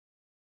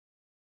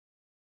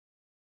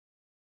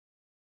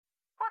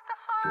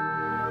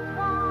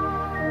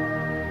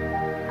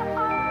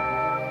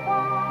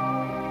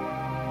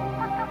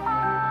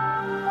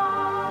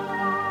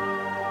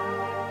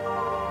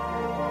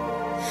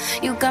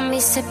You got me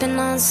sipping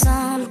on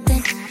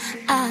something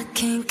I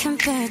can't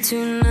compare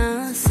to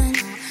nothing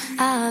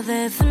I've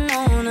ever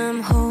known. I'm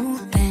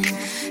hoping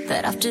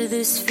that after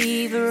this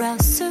fever I'll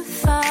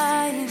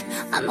survive.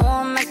 I know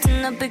I'm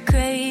acting a bit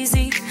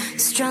crazy,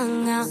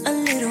 strung out a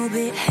little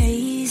bit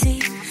hazy.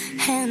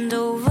 Hand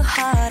over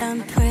heart,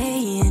 I'm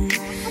praying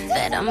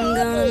that I'm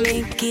gonna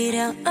make it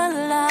out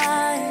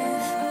alive.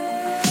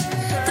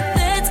 The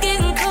bed's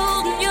getting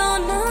cold and you're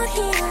not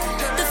here.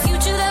 The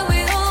future that we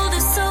hold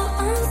is so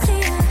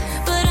unclear.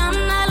 But I'm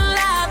not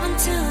alive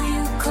until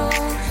you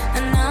call,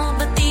 and I'll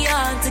bet the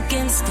odds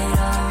against it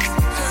all.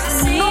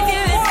 Save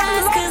your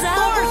advice, cause I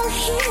won't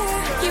hear.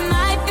 You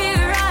might be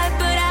right,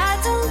 but I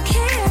don't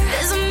care.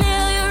 There's a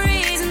million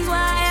reasons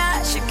why I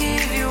should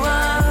give you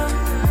up,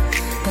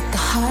 but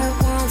the heart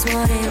wants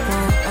what it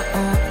wants.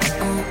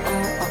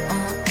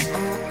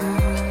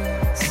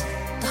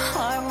 The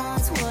heart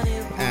wants what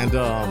it wants. And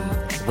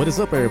what is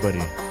up, everybody?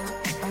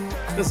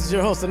 This is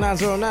your host, the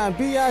 909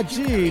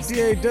 BIG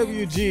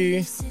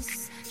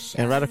DAWG,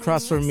 and right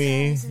across from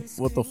me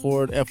with the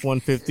Ford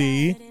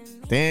F-150.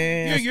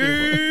 Damn.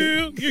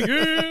 Yeah.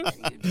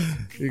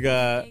 You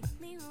got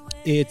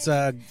It's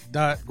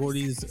Dot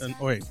Gordy's.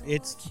 Wait,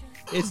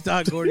 it's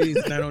Dot Gordy's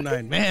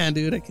 909. Man,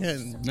 dude, I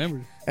can't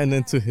remember. and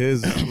then to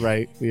his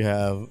right we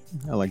have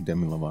I like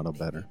Demi Lovato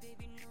better.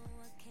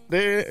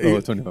 there. Oh,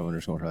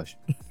 2500 Hush.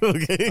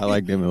 Okay. I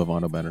like Demi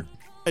Lovato better.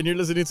 And you're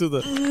listening to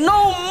the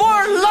No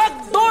more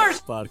locked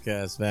doors.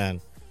 podcast, man.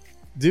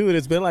 Dude,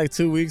 it's been like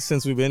 2 weeks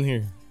since we've been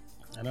here.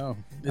 I know.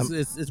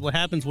 It's what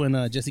happens when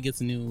Jesse gets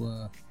a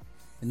new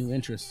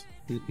interest.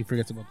 He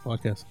forgets about the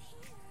podcast.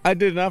 I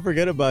did not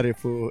forget about it,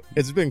 fool.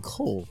 It's been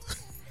cold.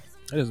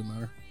 That doesn't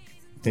matter.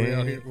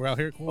 Damn. We're out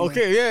here. Cool,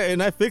 Okay, yeah,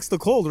 and I fixed the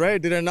cold,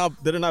 right? Did I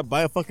not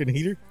buy a fucking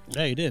heater?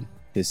 Yeah, you did.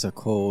 It's a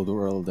cold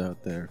world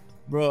out there.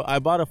 Bro, I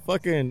bought a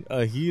fucking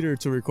heater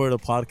to record a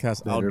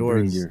podcast Better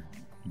outdoors.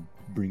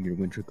 Bring your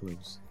winter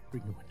clothes.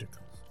 Bring your winter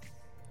clothes.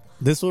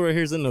 This one right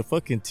here is in a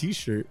fucking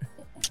t-shirt.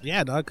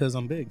 Yeah, dog, because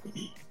I'm big.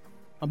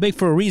 I'm big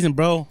for a reason,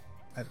 bro.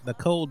 The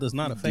cold does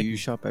not affect Do you me.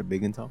 shop at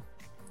Big and Tall?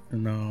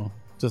 No.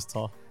 Just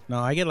tall. No,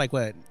 I get like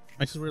what?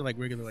 I just wear like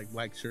regular like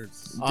black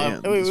shirts.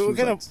 Damn, Wait, this what fool's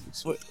kind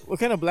of what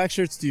kind of black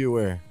shirts do you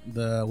wear?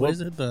 What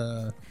is it?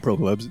 Pro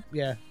Clubs?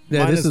 Yeah.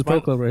 Mine This is is Pro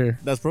mine- Club right here.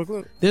 That's Pro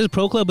Club? This is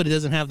Pro Club, but it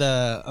doesn't have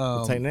the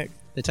Tight neck?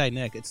 The tight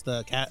neck. It's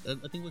the cat.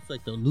 I think it's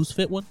like the loose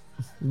fit one.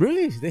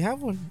 Really? They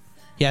have one?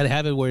 Yeah, they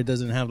have it where it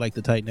doesn't have like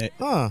the tight neck.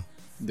 Huh.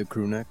 The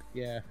crew neck?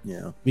 Yeah.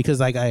 Yeah. Because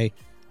like I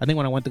think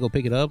when I went to go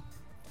pick it up,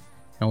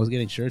 I was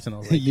getting shirts and I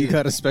was like, You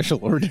got a special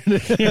order.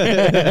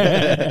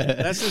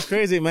 That's just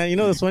crazy, man. You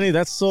know what's funny?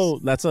 That's a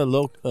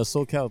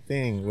SoCal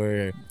thing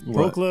where Pro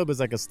What? Club is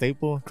like a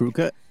staple. Crew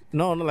cut?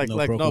 No,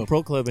 Pro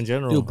Pro Club in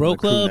general. dude, Pro the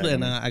crew Club, neck, and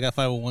man. I got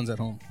 501s at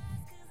home.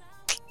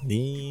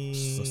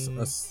 Damn.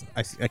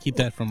 I keep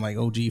that from like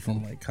OG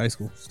from like high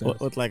school.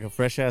 With like a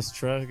fresh ass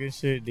truck and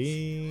shit.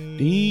 Damn.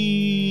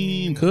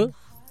 Damn, cook.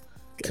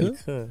 Cook.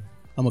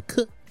 I'm a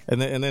cook.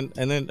 And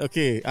then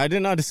okay, I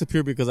did not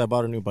disappear because I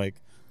bought a new bike,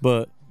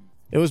 but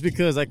it was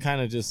because I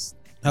kind of just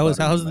How's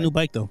the new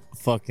bike though?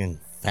 fucking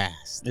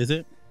fast. Is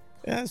it?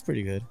 Yeah, it's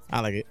pretty good.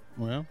 I like it.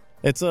 Well,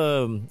 It's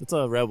a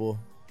Rebel.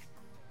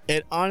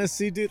 It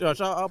honestly, dude.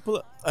 I'll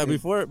pull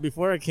it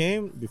before it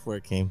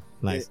came.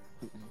 Nice.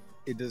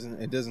 It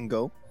doesn't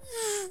go.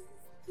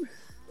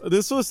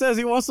 This one says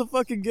he wants to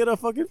fucking get a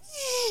fucking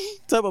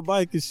type of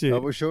bike and shit. I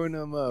was showing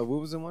him, what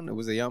was the one? It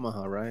was a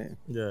Yamaha, right?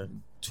 Yeah,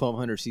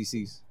 1200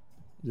 cc's.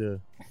 yeah.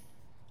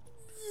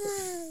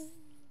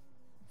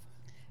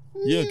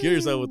 You don't kill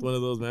yourself with one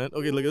of those, man.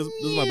 Okay, look, this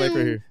is my bike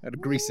right here.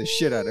 I'd grease the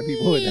shit out of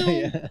people with that.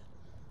 Yeah.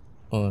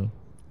 Hold on.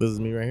 This is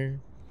me right here.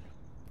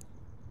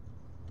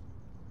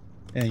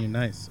 yeah, you're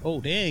nice. Oh,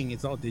 dang,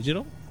 it's all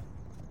digital.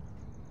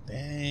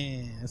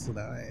 Dang, that's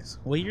nice.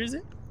 What year is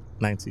it?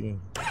 19.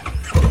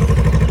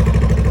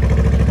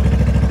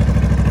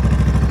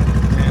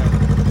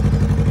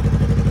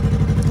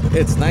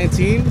 It's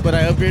 19, but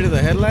I upgraded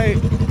the headlight.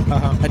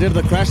 Uh-huh. I did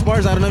the crash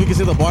bars. I don't know if you can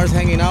see the bars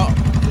hanging out on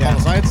the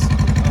sides.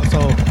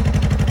 So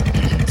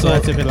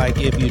that's if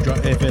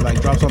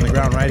it drops on the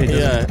ground, right?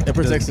 It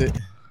protects it.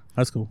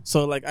 That's cool.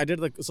 So like I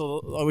did what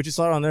you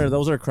saw on there,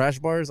 those are crash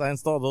bars. I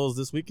installed those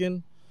this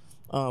weekend.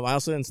 I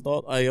also I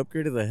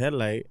upgraded the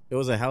headlight. It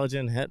was a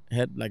halogen head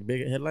like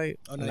big headlight.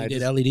 Oh no, And you I did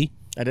just- LED.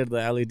 I did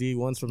the LED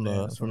ones from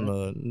the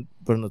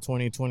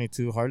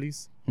 2022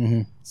 Harleys.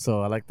 Mm-hmm.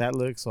 So I like that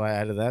look. So I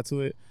added that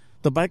to it.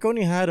 The bike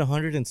only had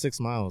 106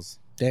 miles.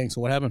 Dang. So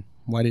what happened?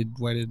 Why did?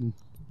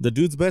 The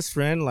dude's best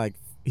friend, like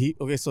he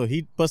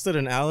busted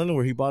an Allen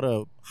where he bought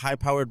a high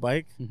powered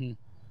bike, Mhm.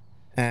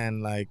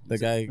 and like the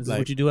guy Is this like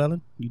what you do,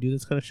 Alan? You do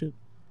this kind of shit?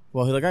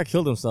 well the guy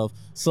killed himself.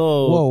 So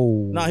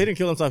Whoa. no, he didn't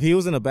kill himself. He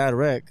was in a bad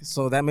wreck.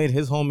 So that made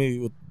his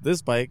homie with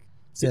this bike.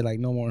 Said like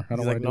no more. I don't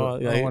He's want like, to no, do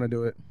it. yeah, I he- don't want to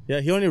do it. Yeah,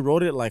 he only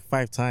rode it like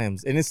 5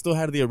 times, and it still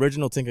had the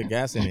original tank of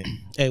gas in it.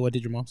 Hey, what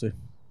did your mom say?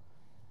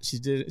 she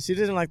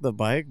didn't like the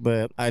bike,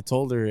 but I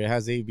told her it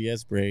has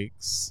ABS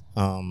brakes.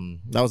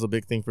 That was a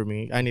big thing for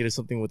me. I needed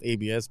something with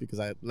ABS because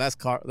last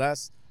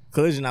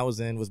collision I was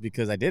in was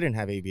because I didn't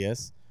have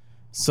ABS.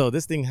 So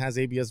this thing has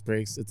ABS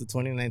brakes. It's a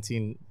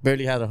 2019,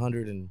 barely had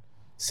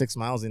 106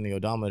 miles in the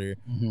odometer.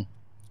 Mm-hmm.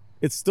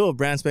 It's still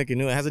brand spanking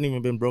new. It hasn't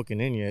even been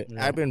broken in yet.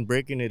 Yeah. I've been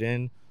breaking it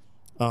in.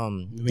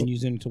 You've been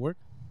using it to work?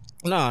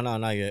 No,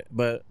 not yet.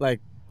 But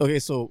like, okay,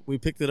 so we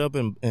picked it up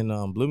in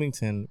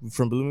Bloomington.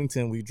 From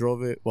Bloomington, we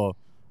drove it. Well,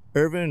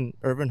 Irvin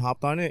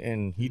hopped on it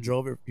and he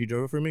drove it. He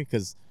drove it for me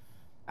because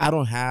I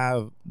don't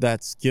have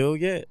that skill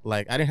yet.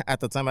 Like I didn't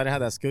at the time. I didn't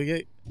have that skill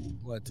yet.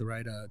 What to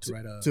ride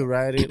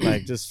it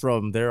like just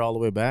from there all the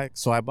way back.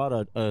 So I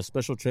bought a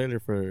special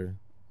trailer for.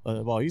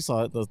 Well, you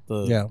saw it. To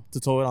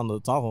tow it on the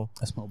Tahoe.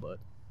 a small butt.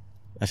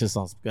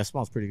 That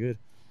smells pretty good.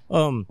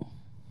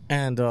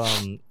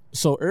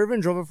 So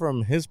Irvin drove it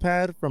from his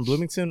pad from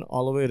Bloomington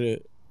all the way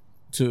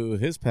to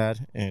his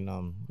pad and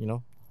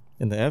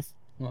in the F.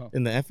 Wow.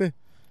 In the F.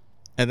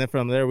 And then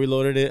from there we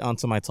loaded it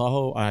onto my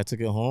Tahoe. I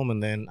took it home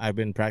and then I've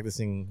been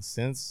practicing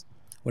since.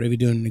 What are you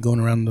doing? Going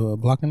around the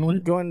block and with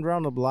it? Going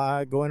around the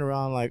block, going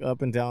around like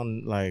up and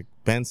down like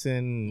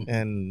Benson,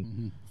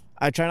 and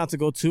I try not to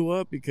go too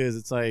up because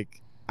it's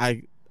like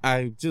I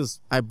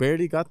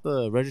barely got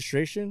the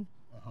registration.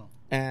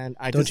 And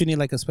don't you need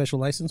like a special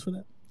license for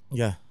that?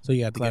 Yeah. So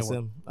you have to Class get one.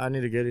 M. I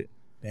need to get it.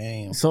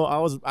 Damn. So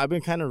I've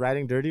been kind of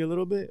riding dirty a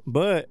little bit,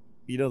 but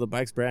the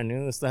bike's brand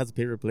new. It still has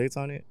paper plates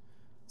on it.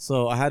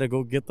 So I had to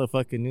go get the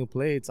fucking new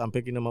plates. I'm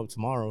picking them up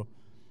tomorrow.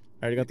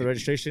 I already got the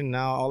registration.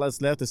 Now all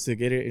that's left is to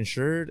get it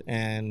insured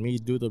and me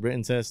do the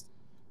written test.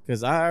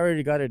 Because I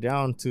already got it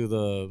down to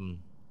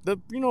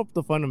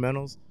the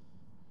fundamentals.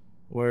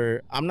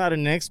 Where I'm not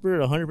an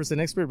expert,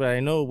 100% expert, but I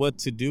know what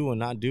to do and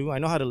not do. I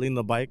know how to lean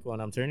the bike when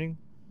I'm turning.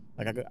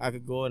 Like I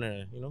could go in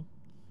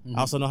I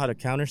also know how to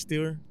counter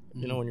steer.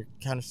 When you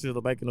counter steer the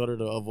bike in order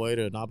to avoid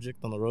an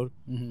object on the road.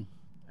 Mm-hmm.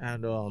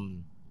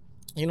 And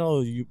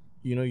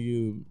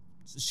you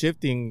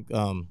shifting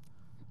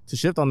to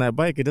shift on that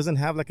bike, it doesn't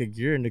have like a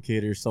gear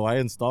indicator. So I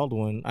installed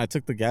one. I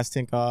took the gas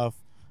tank off.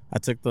 I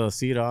took the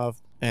seat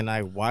off, and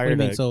I wired. What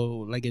do you mean? So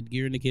like a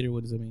gear indicator?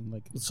 What does that mean?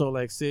 Like so,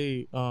 like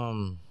say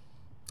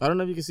I don't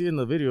know if you can see it in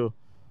the video.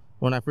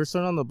 When I first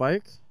turned on the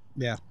bike,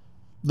 yeah.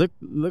 Look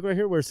right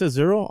here where it says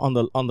 0 on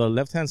the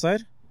left hand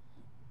side.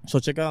 So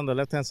check out on the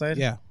left hand side.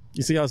 Yeah.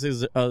 You see how it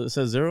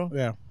says 0?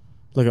 Yeah.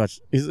 Look, watch.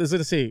 It's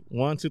gonna say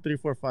 1, 2, 3,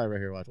 4, 5 right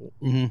here. Watch.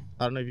 Mm-hmm.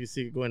 I don't know if you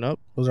see it going up.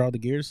 Those are all the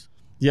gears.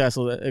 Yeah.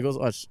 So it goes.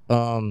 Watch.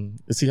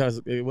 See how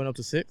it went up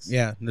to 6.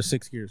 Yeah. There's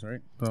 6 gears, right?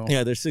 So.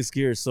 Yeah. There's 6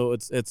 gears. So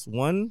it's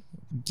 1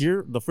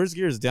 gear. The first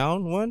gear is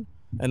down 1,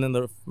 and then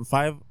the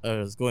 5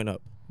 is going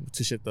up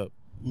to shift up.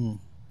 Mm.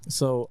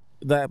 So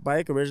that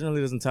bike originally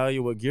doesn't tell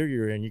you what gear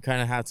you're in. You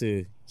kind of have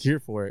to gear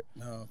for it.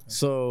 Oh, okay.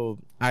 So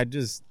I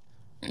just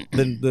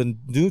the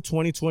new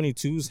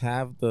 2022s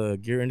have the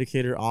gear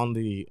indicator on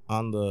the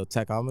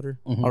tachometer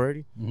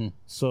already. Mm-hmm.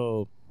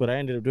 So what I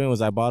ended up doing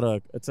was I bought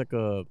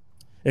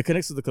it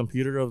connects to the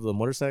computer of the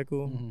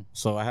motorcycle. Mm-hmm.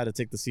 So I had to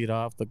take the seat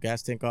off, the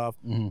gas tank off,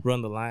 Mm-hmm.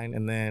 run the line,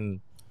 and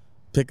then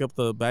pick up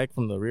the bike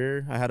from the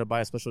rear. I had to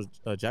buy a special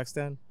jack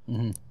stand.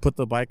 Mm-hmm. Put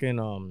the bike in.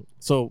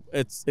 So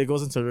it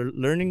goes into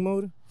learning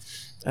mode,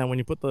 and when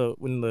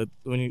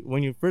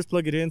you first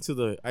plug it into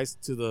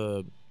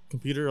the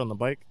computer on the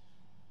bike,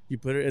 you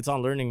put it. It's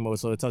on learning mode,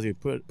 so it tells you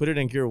put it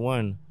in gear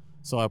 1.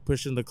 So I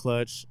push in the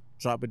clutch,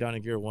 drop it down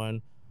in gear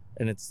 1,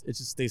 and it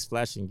just stays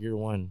flashing gear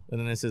 1, and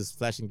then it says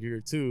flashing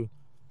gear 2.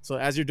 So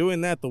as you're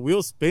doing that, the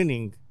wheel's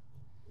spinning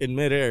in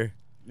midair.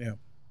 Yeah.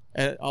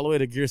 All the way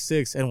to gear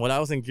 6, and when I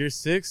was in gear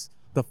 6,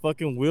 the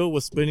fucking wheel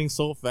was spinning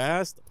so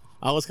fast.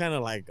 I was kind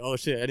of like, oh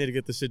shit, I need to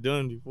get this shit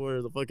done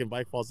before the fucking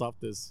bike falls off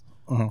this.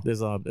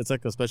 It's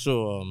like a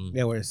special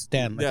where it's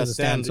stand. Like yeah,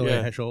 stand, so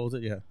yeah. it holds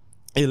it. Yeah.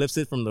 It lifts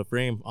it from the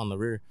frame on the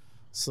rear.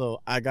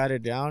 So I got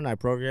it down, I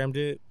programmed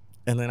it,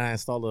 and then I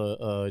installed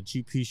a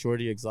GP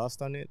Shorty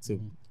exhaust on it to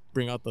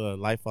bring out the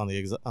life on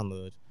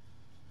the.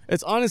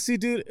 It's honestly,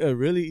 dude, a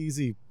really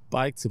easy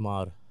bike to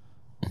mod.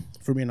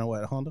 For me,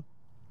 a Honda.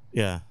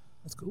 Yeah.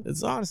 That's cool.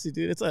 It's honestly,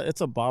 dude,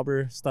 it's a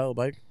bobber style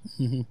bike.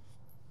 Mm-hmm.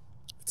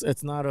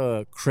 It's not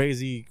a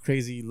crazy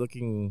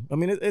looking. I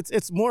mean,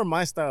 it's more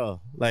my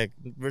style, like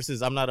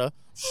versus I'm not a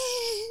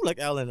like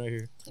Alan right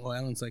here. Oh,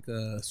 Alan's like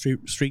a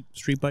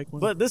street bike one.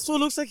 But this one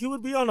looks like he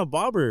would be on a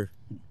bobber.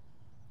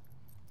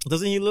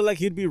 Doesn't he look like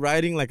he'd be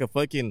riding like a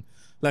fucking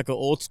like an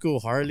old school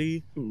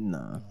Harley?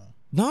 Nah.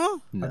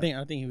 No. I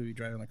think he would be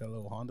driving like a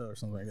little Honda or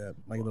something like that,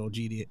 like a little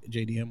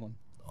JDM one.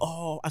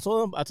 Oh, I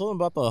told him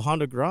about the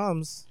Honda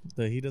Groms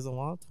that he doesn't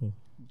want to.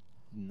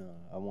 No,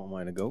 I want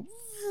mine to go.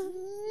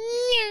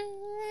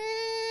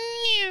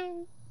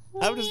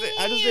 I'm just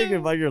thinking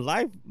about your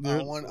life.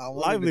 I want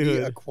livelihood. it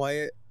to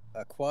be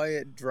a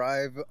quiet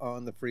drive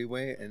on the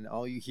freeway, and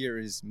all you hear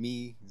is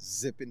me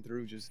zipping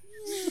through just.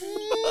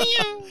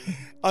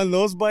 On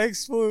those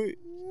bikes, fool,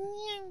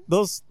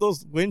 those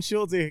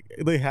windshields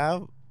they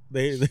have,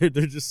 they're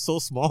just so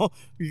small.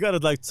 You gotta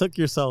like tuck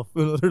yourself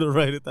in order to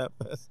ride it that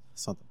fast.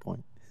 That's not the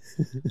point.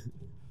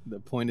 The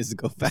point is to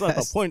go It's fast. not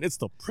the point. It's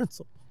the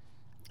principle.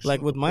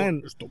 Like with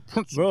mine, It's the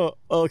principle.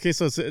 bro. Okay,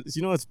 so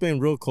you know it's been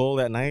real cold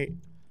at night.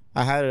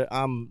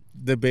 I'm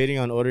debating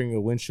on ordering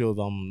a windshield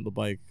on the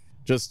bike,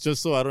 just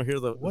so I don't hear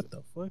the What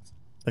the fuck?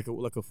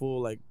 like a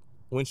full like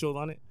windshield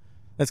on it.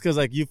 That's because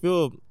like you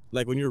feel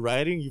like when you're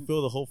riding, you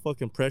feel the whole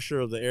fucking pressure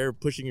of the air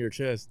pushing your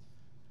chest.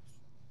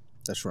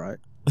 That's right.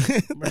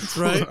 That's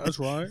right. That's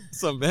right.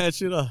 Some bad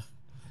shit.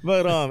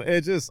 But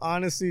it just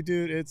honestly,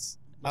 dude, it's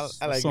I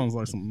like sounds it.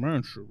 like some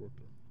man shit.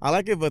 I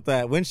like it, but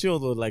that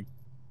windshield would like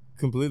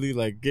completely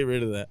like get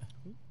rid of that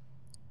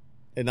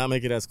and not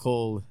make it as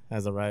cold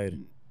as a ride.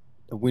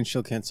 A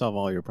windshield can't solve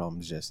all your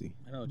problems, Jesse.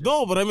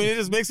 No, but I mean, it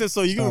just makes it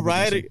so you can Stop it,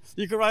 ride Jesse. it.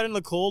 You can ride in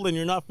the cold, and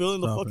you're not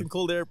feeling the Stop fucking it.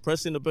 cold air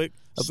pressing up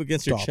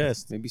against your Stop it.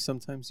 chest. Maybe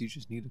sometimes you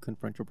just need to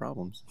confront your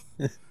problems.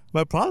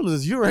 My problem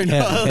is you right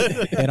now.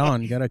 Head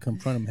on. You gotta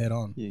confront them head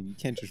on. Yeah, you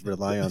can't just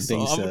rely on So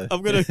things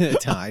I'm gonna- to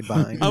hide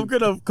behind. I'm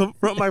gonna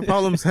confront my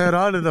problems head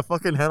on in a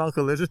fucking head on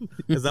collision.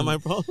 Is that my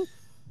problem?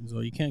 So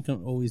you can't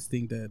always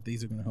think that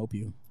these are gonna help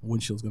you.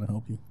 Windshield's gonna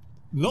help you.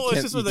 No,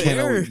 it's just for the can't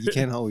air. always, you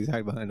can't always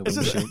hide behind a It's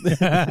just- windshield.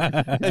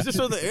 It's just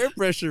for the air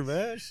pressure,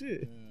 man.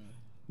 Shit.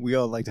 We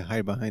all like to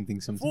hide behind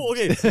things sometimes. Oh,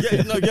 okay.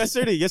 Yeah, no,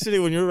 yesterday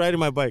when you were riding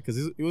my bike, because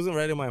he wasn't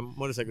riding my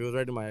motorcycle, he was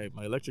riding my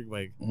electric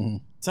bike.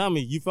 Mhm. Tell me,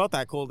 you felt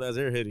that cold as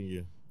air hitting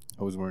you.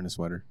 I was wearing a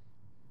sweater.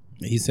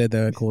 He said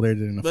that cold air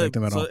didn't affect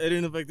him at so all. it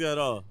didn't affect you at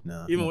all.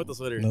 No. Even with the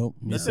sweater. Nope.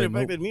 That shit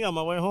affected me on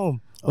my way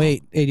home.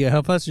 Wait, hey, yeah,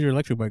 how fast does your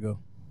electric bike go?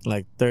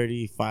 Like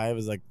 35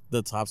 is like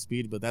the top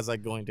speed, but that's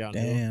like going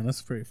downhill. Damn,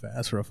 that's pretty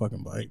fast for a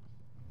fucking bike.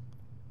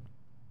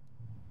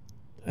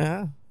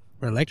 Yeah.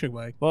 For an electric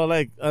bike. Well,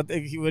 like I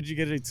think what'd you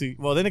get it to?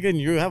 Well, then again,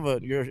 you have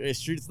your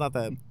street's not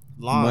that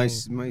long.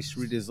 My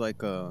street is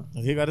like a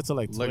He got it to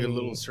like 20.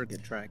 little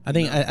circuit track. I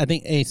think. I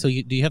think. Hey, so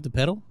do you have to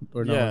pedal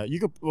or no? Yeah, you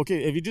could.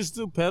 Okay, if you just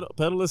do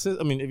pedal assist,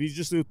 I mean, if you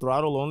just do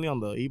throttle only on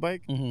the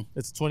e-bike, Mm-hmm.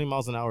 it's 20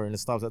 miles an hour and it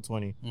stops at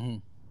 20.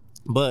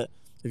 Mm-hmm. But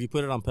if you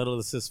put it on pedal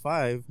assist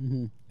 5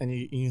 Mm-hmm. and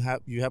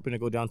you happen to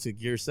go down to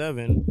gear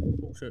 7,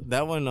 Oh, shit.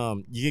 that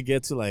one you could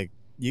get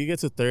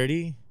to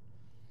 30.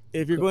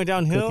 If you're going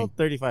downhill, Cooking.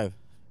 35.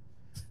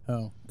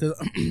 Oh, because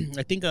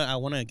I think I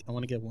want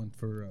to get one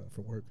for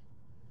work.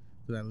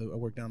 Because I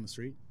work down the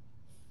street.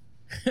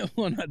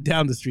 Well, not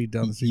down the street.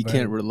 Down the street. You but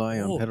can't rely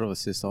on Oh. pedal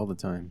assist all the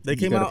time. They you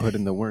came gotta out- put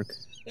in the work.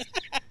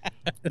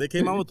 They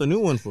came out with a new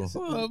one for.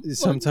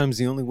 Sometimes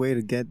the only way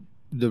to get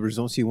the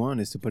results you want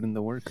is to put in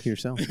the work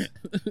yourself.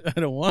 I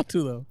don't want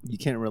to though. You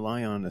can't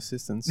rely on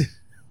assistance.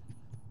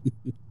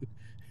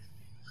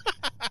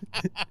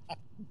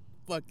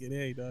 Fuck it,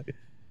 hey dog.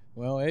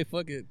 Well, hey,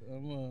 fuck it.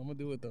 I'm gonna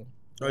do it though.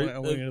 Are I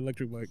you- want an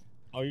electric bike.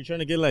 Are you trying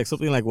to get like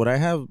something like what I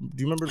have? Do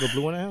you remember the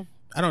blue one I have?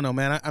 I don't know,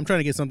 man. I'm trying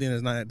to get something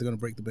that's not gonna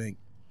break the bank.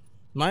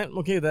 Mine.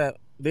 Okay, that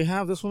they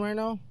have this one right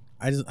now.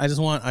 I just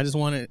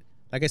want it.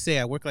 Like I say,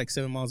 I work like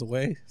 7 miles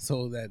away,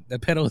 so that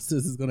pedal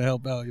assist is gonna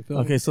help out. You feel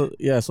me? Okay, so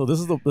yeah, so this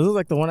is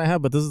like the one I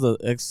have, but this is the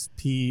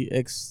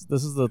XPX.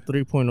 This is the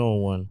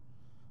 3.0 one.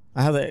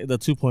 I have the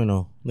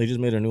 2.0. They just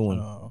made a new one.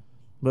 Oh,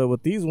 But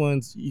with these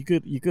ones, you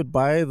could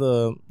buy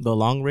the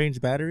long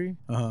range battery,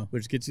 uh-huh.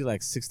 which gets you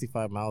like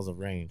 65 miles of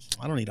range.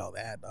 I don't need all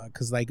that, dog.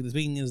 Cause like the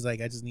thing is, like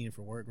I just need it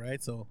for work,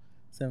 right? So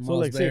 7 So,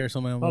 miles like, say- there,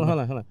 something. Hold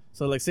on.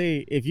 So like,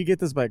 say if you get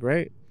this bike,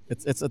 right?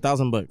 It's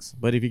 $1,000.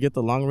 But if you get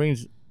the long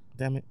range,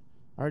 damn it,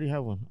 I already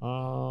have one.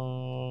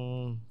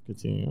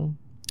 Continue.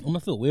 I'm gonna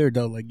feel weird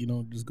though, like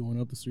just going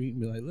up the street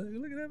and be like,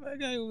 look at that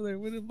guy over there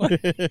with his bike.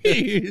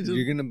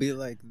 You're gonna be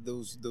like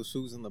those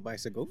fools on the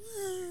bikes that go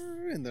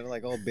and they're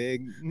like all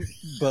big,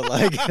 but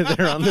like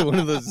they're on one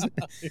of those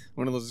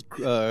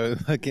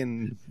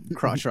fucking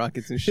crotch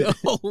rockets and shit.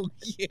 Oh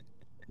yeah.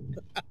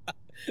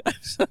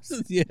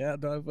 Yeah,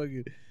 dog.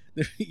 Fucking.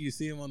 You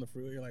see him on the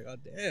freeway, you're like, oh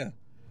damn.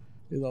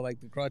 It's all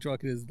like the crotch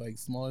rocket is like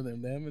smaller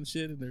than them and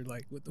shit, and they're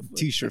like, what the fuck?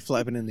 T-shirt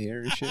flapping in the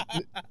air and shit.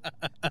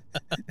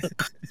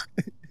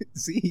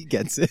 See, he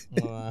gets it.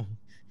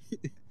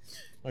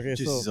 Okay,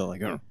 Just so all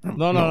like, no.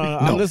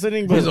 I'm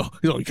listening, but He's all,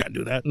 you can't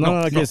do that. no.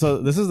 Okay, so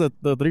this is the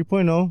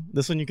 3.0.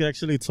 This one you can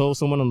actually tow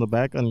someone on the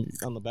back of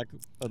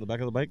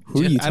the bike. who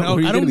are you I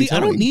telling?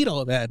 don't need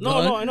all that. No,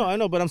 dog. I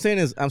know. But I'm saying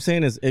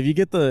is, if you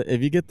get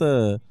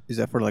the Is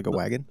that for like a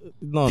wagon?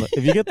 no,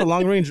 if you get the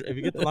long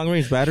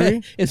range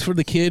battery, It's for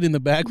the kid in the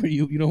back where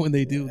you know when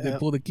they do they Yeah.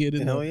 pull the kid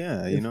in Hell the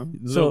yeah, little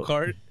So-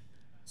 cart.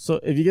 so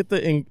if you get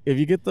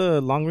the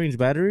long range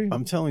battery,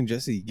 I'm telling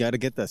Jesse, you got to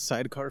get that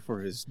sidecar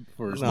for his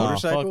no,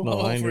 motorcycle, fuck no,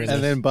 I ain't doing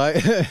and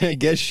that. then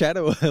get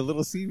Shadow a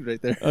little seat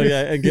right there. Oh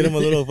yeah, and get him a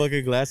little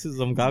fucking glasses,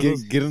 some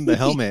goggles. Get him the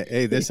helmet.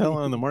 Hey, there's hell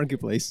on the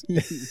marketplace.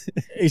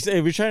 If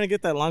you're trying to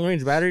get that long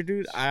range battery,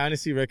 dude, I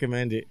honestly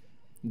recommend it.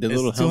 The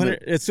little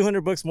helmet. It's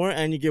 $200 more,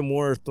 and you get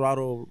more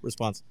throttle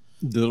response.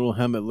 The little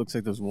helmet looks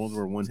like those World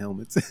War I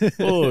helmets.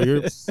 Oh,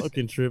 you're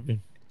fucking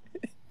tripping.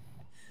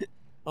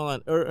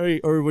 Hold on,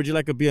 or would you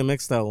like a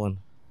BMX style one?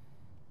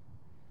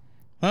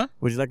 Huh?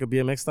 Would you like a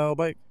BMX style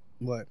bike?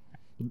 What?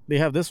 They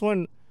have this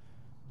one.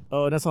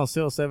 Oh, that's on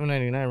sale,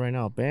 $7.99 right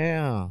now.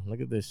 Bam!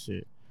 Look at this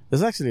shit. This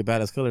is actually a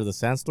badass color, the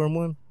Sandstorm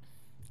one.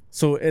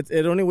 So it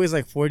only weighs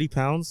like 40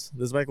 pounds.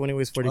 This bike only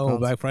weighs 40 Oh, pounds.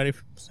 Black Friday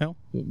sale.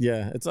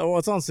 Yeah, it's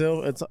on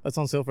sale. It's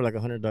on sale for like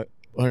 $100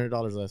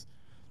 less.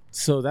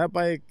 So that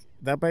bike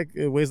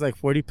it weighs like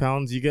 40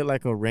 pounds. You get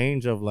like a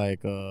range of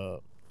like I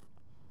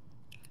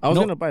was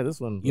gonna buy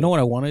this one. You know what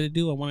I wanted to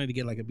do? I wanted to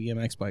get like a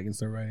BMX bike and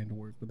start riding to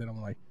work. But then I'm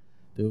like,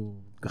 dude,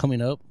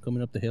 coming up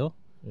the hill,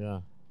 Yeah.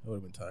 that would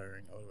have been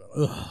tiring.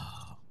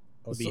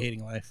 I would be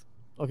hating life.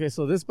 Okay,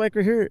 so this bike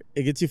right here,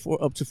 it gets you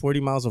up to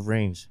 40 miles of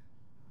range,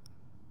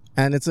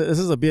 and this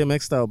is a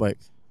BMX style bike.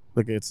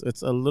 Look, it's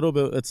a little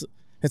bit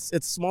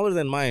it's smaller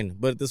than mine,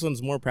 but this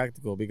one's more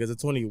practical because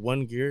it's only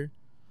one gear.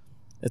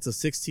 It's a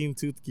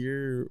 16-tooth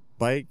gear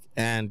bike,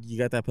 and you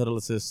got that pedal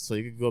assist, so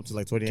you could go up to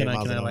like 28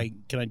 miles an hour.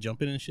 Can I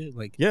jump in and shit?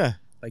 Like Yeah,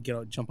 like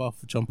jump off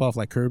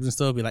like curbs and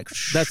stuff. Be like,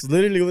 that's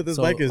literally what this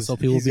bike is. So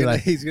people be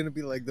like, he's gonna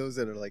be like those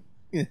that are like,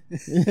 and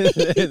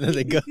then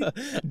they go,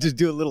 just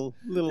do a little,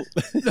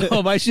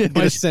 no, my shit,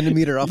 get a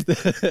centimeter off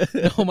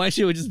the. no, my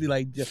shit would just be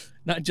like,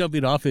 not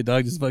jumping off it,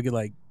 dog. Just fucking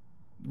like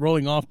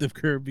rolling off the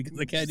curb because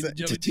I can't even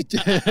jump it.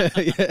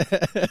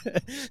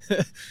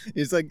 Yeah.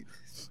 It's like,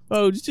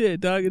 Oh shit,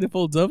 dog, and it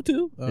folds up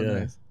too. Oh,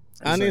 Yeah.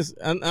 nice.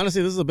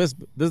 Honestly, this is the best.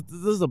 This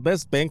is the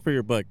best bang for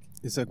your buck.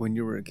 it's like when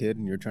you were a kid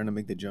and you're trying to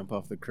make the jump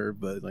off the curb,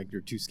 but like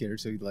you're too scared,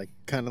 so you like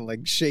kind of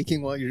like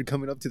shaking while you're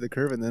coming up to the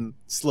curb, and then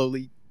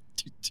slowly.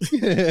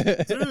 Dude,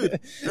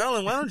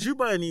 Alan, why don't you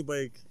buy an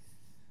e-bike?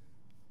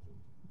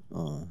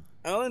 Oh.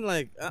 Alan,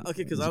 like,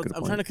 okay, because That's a good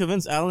I'm point. trying to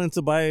convince Alan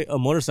to buy a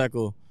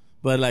motorcycle,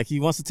 but like he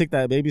wants to take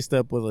that baby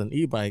step with an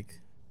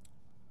e-bike.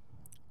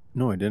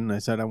 No, I didn't. I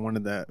said I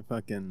wanted that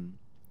fucking.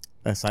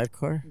 A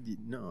sidecar?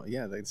 No,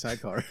 yeah, the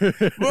sidecar.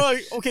 Bro,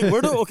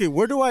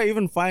 where do I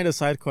even find a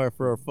sidecar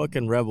for a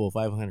fucking Rebel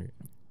 500?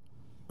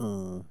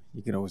 You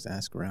can always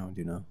ask around,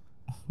 you know.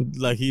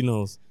 Like he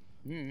knows.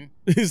 Mm.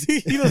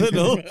 He doesn't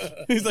know.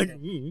 He's like,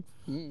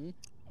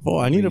 oh,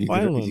 I need to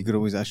find one. You could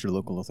always ask your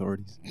local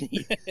authorities.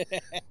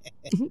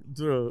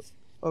 Dude,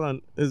 hold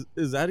on.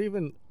 Is that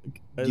even?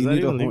 Is You that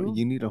need a even horn. legal?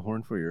 You need a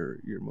horn for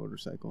your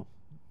motorcycle.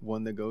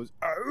 One that goes.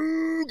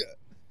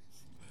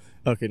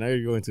 Okay, now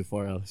you're going too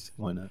far, Alex.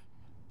 Why not?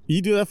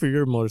 You do that for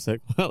your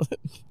motorcycle. Hold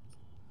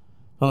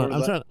on, Or I'm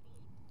like- trying.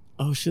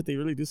 Oh shit, they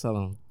really do sell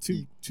them.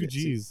 Two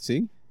G's.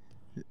 See?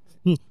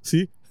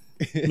 See,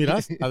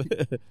 miras.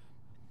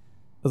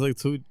 That's like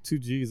two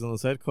G's on the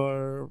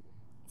sidecar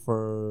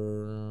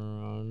for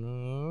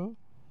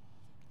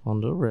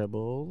Honda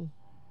Rebel.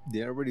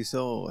 They already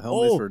sell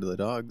helmets Oh. for the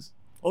dogs.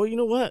 Oh, you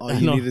know what? All I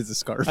you know. need is a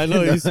scarf. I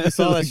know, and you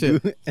saw that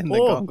shit. And the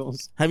Oh.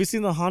 goggles. Have you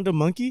seen the Honda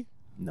Monkey?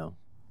 No.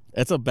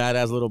 It's a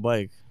badass little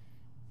bike.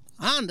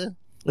 Honda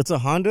It's a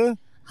Honda.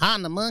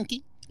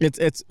 monkey.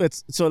 It's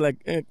so like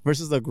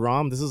versus the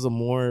Grom. This is a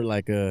more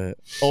like a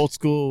old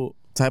school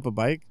type of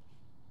bike.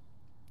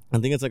 I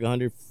think it's like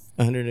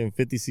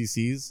 150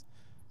 cc's.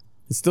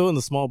 It's still in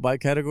the small bike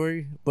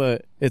category,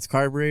 but it's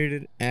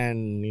carbureted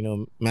and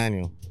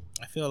manual.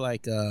 I feel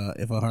like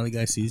if a Harley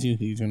guy sees you,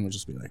 he's gonna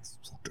just be like,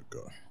 "Fuck that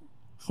guy."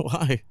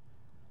 Why?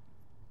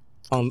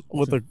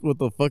 With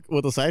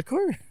the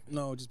sidecar?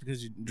 No, just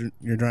because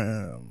you're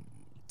driving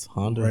It's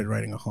Honda.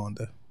 riding a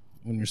Honda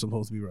when you're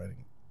supposed to be riding.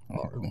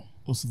 Harley.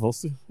 I'm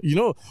supposed to.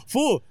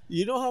 Fool.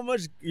 You know how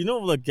much?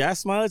 The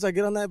gas mileage I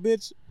get on that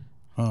bitch?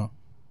 Huh?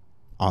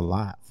 A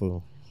lot,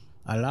 fool.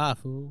 A lot,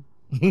 fool.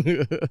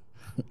 A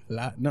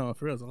lot. No,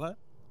 for real, it's a lot.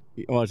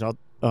 Watch out.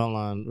 Hold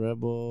on.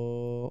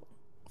 Rebel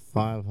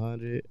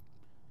 500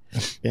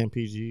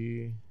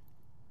 MPG.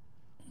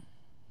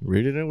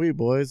 Read it and we,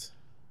 boys.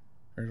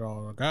 There's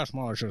all the gas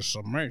mileage is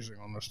amazing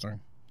on this thing.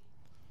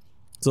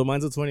 So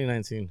mine's a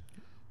 2019.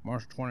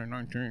 March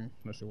 2019.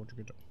 Let's see what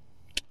you get.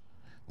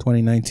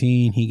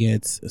 2019, he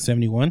gets a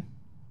 71.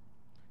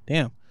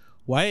 Damn.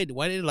 Why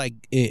did like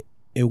it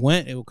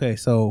went okay?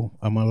 So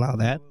I'm gonna allow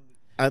that.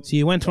 See,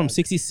 it went from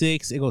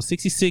 66. It goes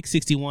 66,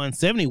 61,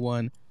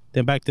 71,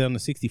 then back down to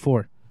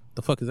 64.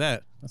 The fuck is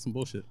that? That's some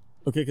bullshit.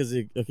 Okay,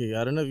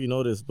 I don't know if you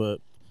noticed, but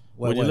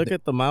when you what? look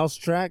at the mouse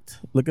track,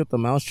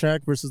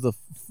 versus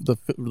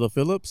the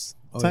Phillips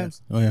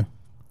times. Oh yeah.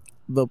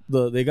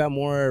 They got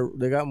more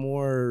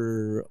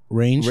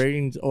Range.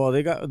 ratings. Oh,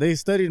 they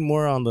studied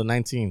more on the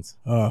 19s.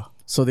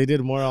 So they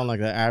did more on like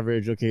the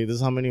average. Okay, this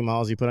is how many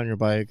miles you put on your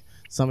bike.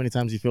 This is how many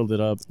times you filled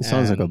it up. It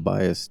sounds like and- a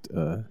biased.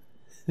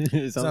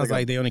 It Sounds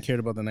like they only cared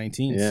about the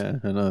 19s. Yeah,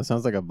 I know. It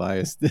sounds like a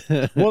biased.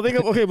 Well,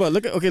 but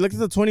look at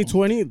the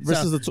 2020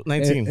 versus the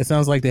 19. It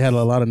sounds like they had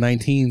a lot of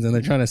 19s and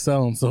they're trying to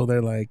sell them, so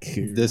they're like,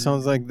 This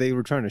sounds like they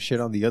were trying to shit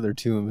on the other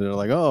two, and they're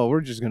like, "Oh, we're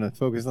just gonna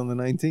focus on the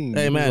 19."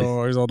 Hey man,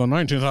 here's all the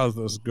 19s has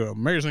this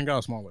amazing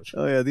gas mileage.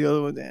 Oh yeah, the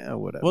other one,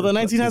 whatever. Well, the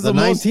 19 has the the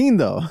most- 19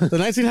 though. the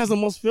 19 has the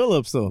most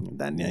Phillips though.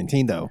 That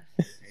 19 though.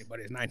 Hey, but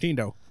it's 19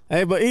 though.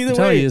 Hey, but either I'm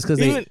telling way, you, it's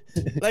 'cause even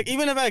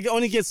if I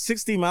only get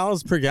 60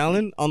 miles per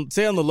gallon, on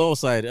the low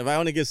side, if I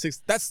only get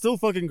 6, that's still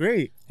fucking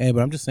great. Hey,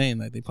 but I'm just saying,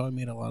 like, they probably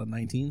made a lot of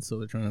 19s, so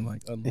they're trying to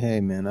like. Hey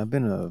man, I've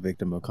been a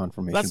victim of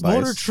confirmation That's bias.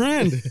 Motor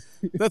Trend.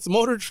 That's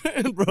Motor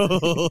Trend,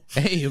 bro.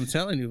 Hey, I'm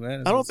telling you,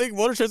 man. I don't think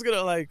Motor Trend's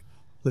gonna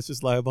let's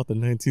just lie about the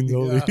 19s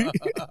only.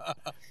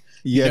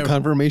 Yeah, never-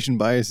 confirmation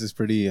bias is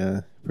pretty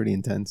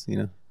intense. You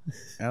know.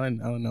 Alan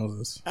knows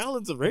this.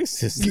 Alan's a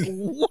racist.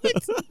 What?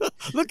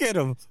 Look at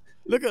him.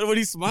 Look at when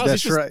he smiles.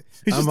 That's he's just, right.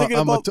 He's just thinking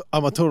about.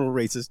 I'm a total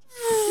racist.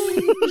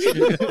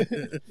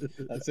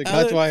 That's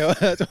Alan- why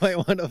I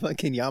want a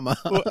fucking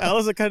Yamaha. Well,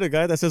 Alan's the kind of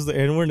guy that says the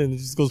N word and it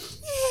just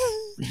goes.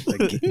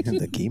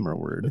 The gamer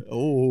word.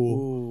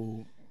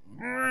 Oh.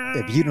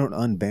 If you don't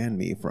unban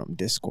me from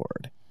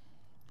Discord,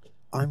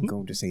 I'm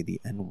going to say the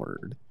N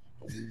word.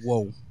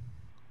 Whoa.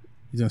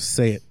 He's gonna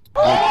say it.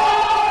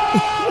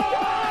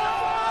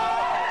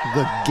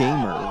 The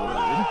gamer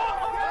word.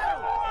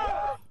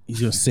 He's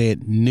gonna say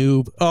it.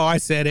 Noob. Oh, I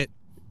said it.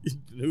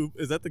 Noob.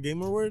 Is that the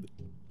gamer word?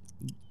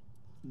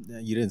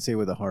 You didn't say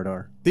with a hard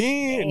R.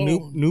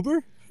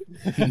 Noober?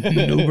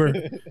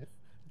 Noober.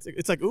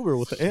 It's like Uber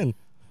with the N.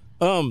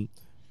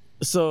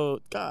 So,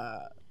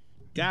 God.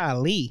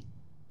 Golly.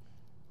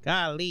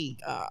 Alan,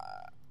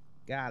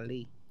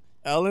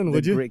 The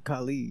would you? Great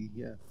Khali.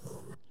 Yeah.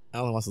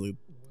 Alan wants to leave.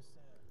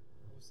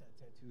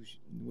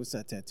 What's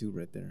that tattoo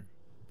right there?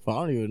 I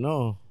don't even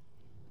know.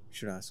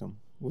 Should ask him.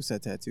 What's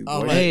that tattoo?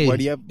 Oh, Why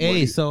do you have?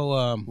 Hey,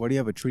 Why do you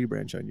have a tree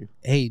branch on you?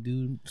 hey,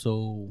 dude.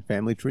 So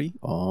Family tree?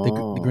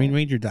 Oh, the Green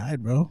Ranger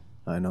died, bro.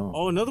 I know.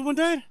 Oh, another one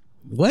died?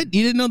 What?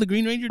 You didn't know the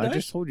Green Ranger I died?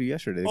 just told you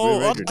yesterday. The Oh,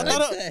 Green Ranger I died. thought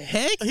What the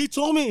heck? He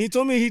told me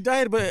he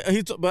died, but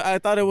but I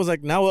thought it was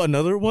like now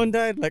another one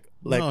died. Like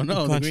no,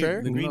 the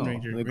contraire. Green No,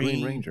 Ranger. the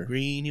Green Ranger.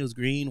 Green. He was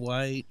green,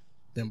 white,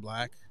 then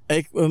black.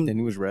 Like, Then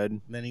he was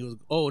red. Then he was.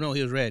 Oh no,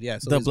 he was red. Yeah.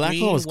 So The he was black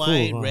green, one was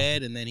white, cool, huh?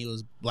 red, and then he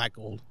was black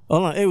gold.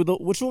 hold on. Hey,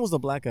 which one was the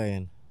black guy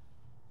in?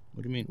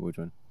 What do you mean? Which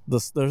one?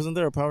 Wasn't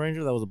there a Power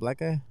Ranger that was a black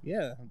guy?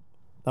 Yeah.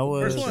 That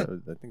was. First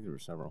one. I think there were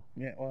several.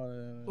 Yeah.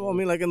 Well, I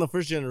mean, like in the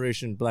first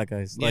generation, black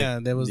guys. Like, yeah,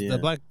 there was Yeah.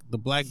 the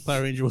black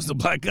Power Ranger was the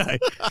black guy.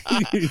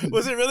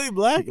 was it really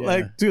black? Yeah.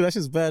 Like, dude, that's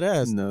just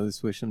badass. No, they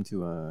switched him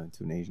to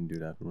an Asian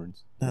dude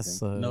afterwards. I That's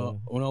think.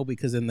 no,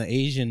 because then the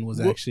Asian was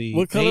What- actually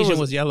what color Asian was-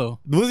 was yellow.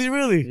 Was he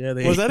really? Yeah,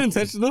 Was that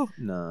intentional?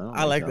 No,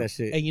 I like that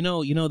shit. Hey, you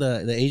know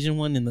the Asian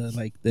one in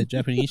the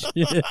Japanese,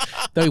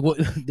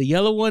 the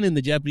yellow one in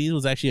the Japanese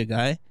was actually a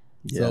guy.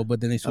 Yeah. So, but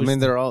then they I switched. mean,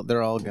 they're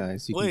all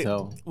guys. You Wait, can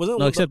tell. wasn't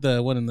no, except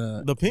the one in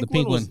the pink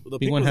pink one was- one. the Pink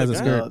pink one was has a a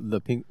guy? skirt.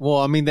 The pink. Well,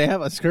 I mean, they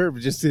have a skirt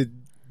just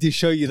to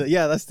show you that.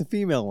 Yeah, that's the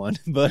female one.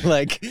 But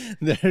like,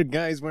 there are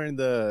guys wearing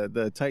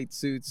the tight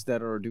suits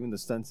that are doing the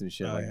stunts and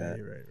shit Oh, like yeah, that.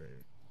 you're right.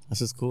 That's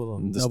just cool. Though.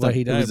 The No, stunt, but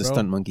he it was died, the bro.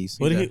 stunt monkeys.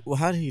 What did died. he?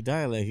 How did he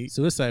die? Like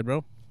Suicide,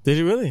 bro. did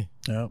he really?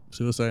 Yeah,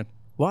 suicide.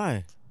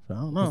 Why? I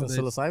don't Was know.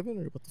 that psilocybin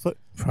or what the fuck?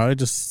 Probably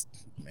just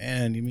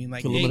man. You mean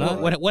like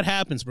Illuminati? what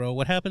happens, bro?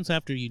 What happens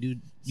after you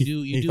He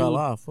do? fell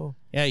off. Oh,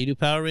 Yeah, you do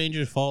Power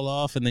Rangers, fall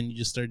off, and then you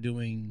just start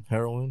doing.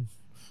 heroin.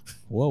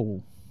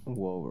 Whoa.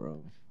 Whoa,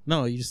 bro.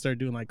 No, you just start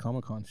doing like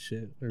Comic-Con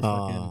shit or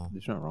fucking.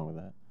 There's nothing wrong with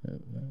that.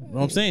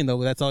 What I'm saying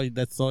though, that's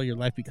all your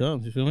life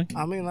becomes. You feel me?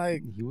 I mean,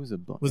 like, He was a.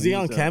 was he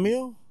on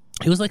Cameo?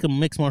 He was like a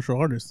mixed martial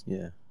artist.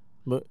 Yeah,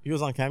 But he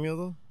was on Cameo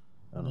though.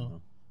 I don't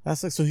know.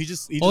 That's like so he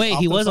just. Oh wait, offed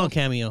he was on himself?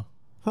 Cameo,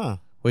 Huh.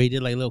 where he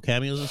did like little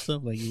cameos and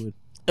stuff. Like you would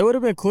It would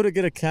have been cool to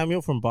get a cameo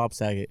from Bob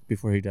Saget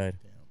before he died.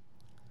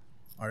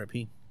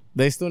 RIP.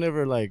 They still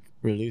never like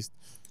released.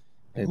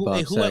 Hey, Who- Bob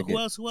hey, who Saget.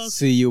 else? Who else?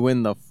 See you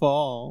in the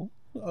fall.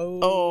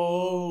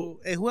 Oh.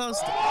 Hey, who else?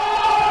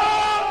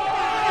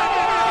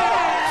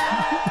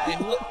 Hey,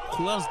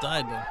 who else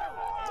died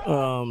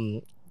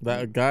though?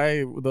 That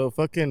guy, the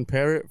fucking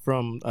parrot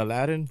from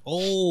Aladdin.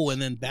 Oh,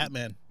 and then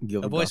Batman.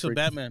 Gilbert A voice for Gottfried.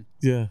 Batman.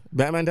 Yeah,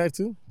 Batman died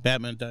too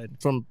Batman died.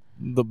 from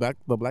the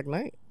Black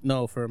Knight.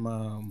 No,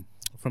 from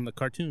the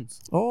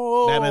cartoons.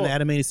 Oh, Batman the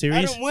animated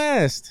series. Adam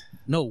West.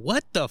 No,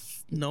 what the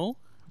no?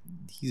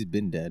 He's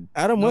been dead.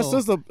 Adam No. West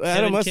was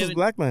Adam West was Kevin-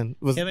 Black Man.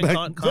 Was Kevin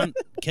Black-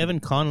 Kevin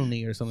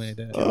Connolly or something like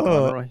that. Oh,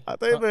 Conroy. I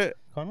thought you meant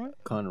Conroy?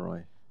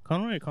 Conroy.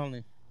 Conroy or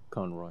Conley?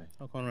 Conroy.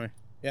 Oh, Conroy.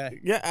 Yeah.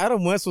 yeah.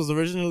 Adam West was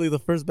originally the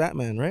first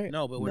Batman, right?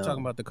 No, but we're No.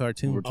 talking about the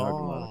cartoon. We're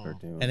talking Oh. about a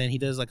cartoon. And then he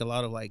does like a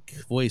lot of like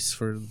voice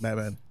for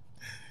Batman.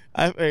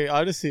 Hey,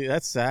 honestly,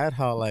 that's sad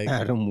how like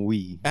Adam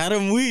Wee.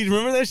 Adam Weed.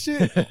 Remember that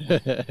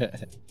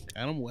shit?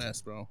 Adam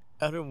West, bro.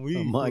 Adam Weed.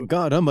 Oh my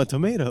God, I'm a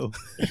tomato.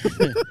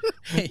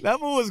 That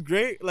one was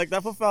great. Like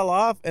that one fell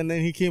off, and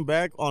then he came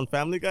back on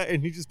Family Guy,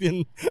 and he just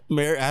been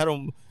Mayor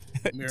Adam,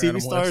 Mayor TV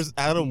Adam stars West.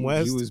 Adam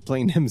West. He was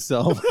playing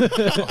himself.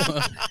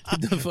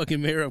 The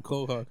fucking mayor of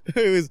Cohawk.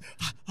 It was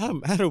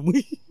I'm Adam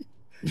Weed.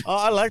 Oh,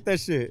 I like that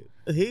shit.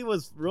 He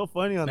was real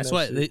funny on That's that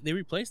why shit. they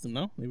replaced him.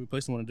 No, they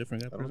replaced him on a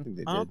different guy. I don't think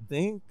they I did. don't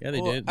think. Yeah,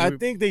 they well, did. I They were-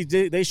 think they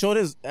did. They showed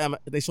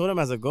him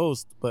as a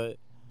ghost, but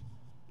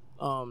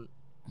on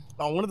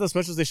one of the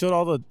specials they showed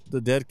all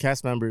the dead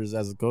cast members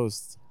as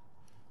ghosts.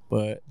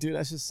 But dude,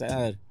 that's just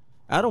sad.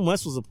 Adam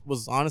West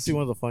was honestly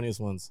one of the funniest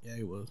ones. Yeah,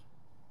 he was.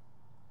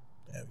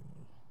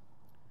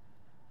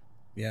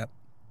 Yeah.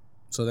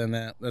 So then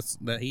that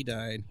he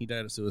died. He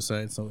died of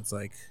suicide. So it's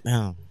like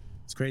Damn,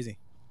 it's crazy.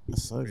 that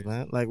sucks,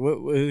 man. Like,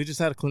 what? He just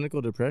had a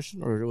clinical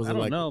depression, or was I it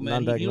don't like know,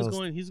 man.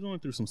 non-diagnosed? He's going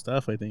through some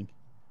stuff, I think.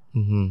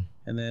 Mm-hmm.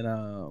 And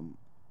then,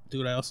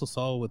 dude, I also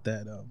saw with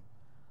that.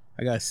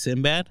 I got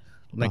Sinbad.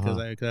 Like, cause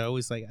I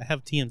always like I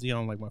have TMZ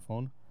on like my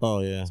phone, Oh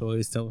yeah. so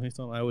he's telling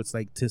I was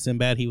like to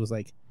Sinbad. He was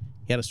like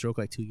he had a stroke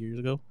like 2 years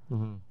ago,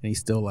 and he's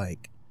still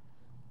like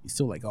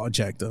all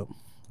jacked up.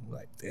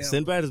 Like damn.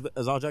 Sinbad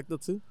is all jacked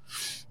up too.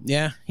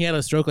 Yeah, he had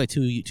a stroke like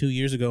two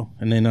years ago,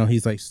 and then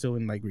he's like still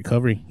in like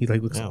recovery. He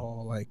like looks Yeah.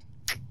 all like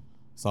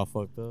It's all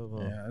fucked up.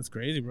 Huh? yeah, that's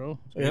crazy, bro.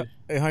 Yeah.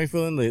 Hey, how you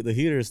feeling? The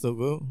heater is still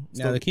good.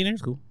 Yeah, the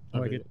Keener's cool. I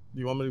like Okay. it. Do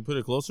you want me to put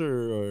it closer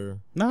or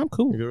No, I'm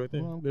cool. you good right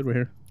there? Well, I'm good right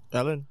here.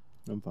 Alan?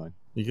 I'm fine.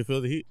 You can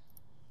feel the heat.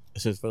 It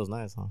just feels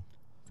nice, huh?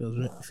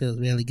 Feels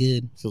really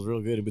good. Feels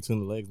real good in between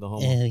the legs. The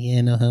homo.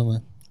 Yeah, no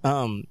homo.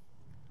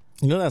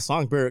 You know that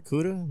song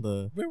Barracuda?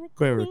 The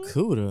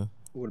Barracuda.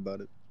 What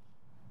about it?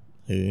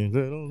 Hey,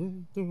 little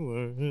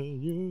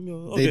you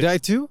know. They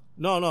died too?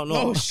 No.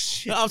 Oh,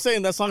 shit. I'm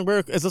saying that song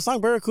is the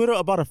song Barracuda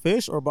about a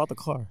fish or about the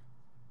car?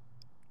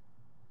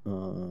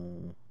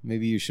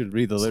 Maybe you should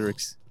read the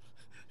lyrics.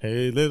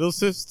 Hey, little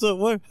sister,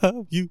 where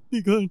have you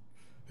begun?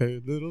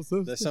 Hey, little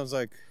sister. That sounds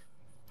like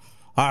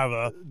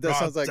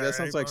that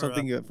sounds like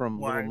something from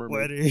Little Mermaid.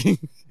 Wedding.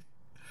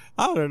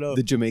 I don't know.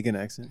 The Jamaican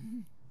accent.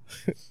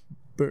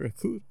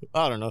 Barracuda.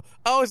 I don't know.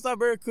 I always thought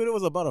Barracuda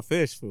was about a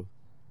fish, fool.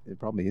 It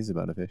probably is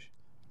about a fish.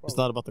 It's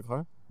not about the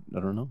car? I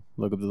don't know.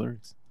 Look up the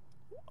lyrics.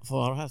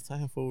 Fool, I don't have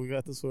time, fool. We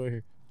got this right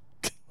here.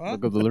 Huh?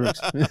 Look up the lyrics.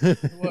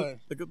 What?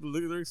 Look up the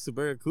lyrics to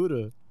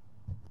Barracuda.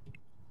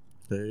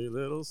 Hey,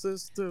 little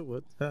sister,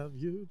 what have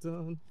you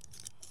done?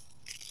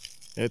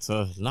 It's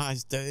a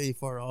nice day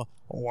for a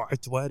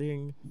white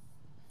wedding.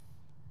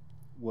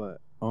 What?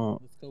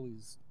 Oh,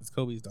 It's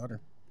Kobe's daughter.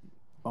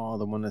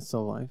 the one that's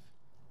still alive?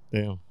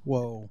 Damn.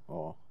 Whoa.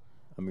 Oh,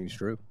 I mean, it's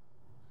true.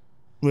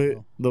 Wait,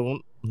 the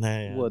one.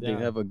 Nah. What, damn.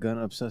 they have a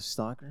gun-obsessed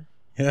stalker?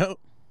 Yep.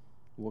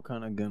 What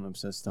kind of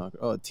gun-obsessed stalker?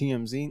 Oh,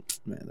 TMZ?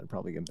 Man, they're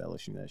probably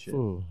embellishing that shit.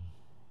 Ooh.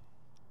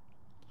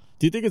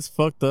 Do you think it's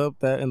fucked up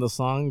that in the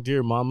song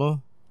Dear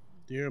Mama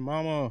Dear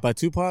mama. by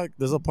Tupac,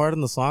 there's a part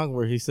in the song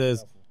where he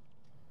says,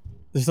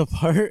 there's a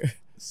part,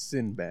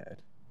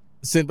 Sinbad.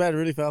 Sinbad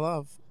really fell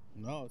off.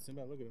 No,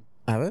 Sinbad, look at him.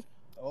 Have it?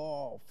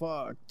 Oh,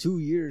 fuck. 2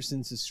 years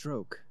since his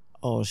stroke.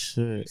 Oh, He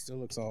shit. still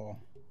looks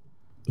all.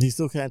 He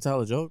still can't tell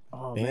a joke?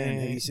 Oh, Dang. man.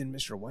 Have you seen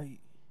Mr. White?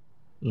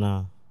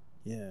 Nah.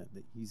 Yeah,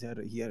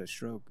 he had a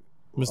stroke.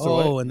 Mr.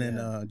 Oh, White? and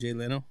then Jay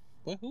Leno.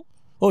 What? Who?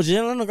 Oh,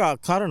 Jay Leno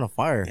got caught in a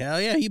fire. Hell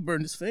yeah, he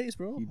burned his face,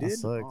 bro. He That did?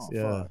 sucks, Oh,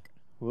 yeah. fuck.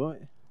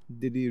 What?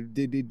 Did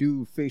they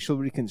do facial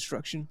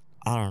reconstruction?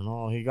 I don't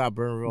know. He got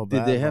burned real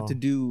bad. Did they have bro. to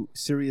do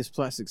serious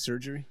plastic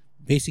surgery?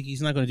 Basically,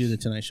 he's not going to do the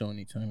Tonight Show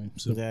anytime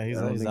soon. Yeah, I he's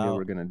don't think they out.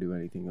 were gonna do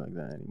anything like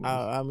that anymore.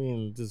 I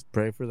mean, just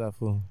pray for that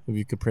fool. If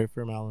you could pray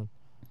for him, Alan.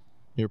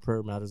 Your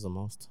prayer matters the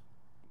most.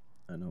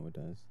 I know it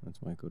does. That's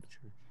why I go to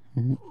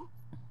church.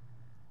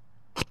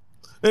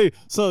 Hey,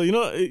 so you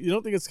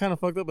don't think it's kind of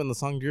fucked up in the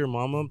song "Dear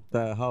Mama"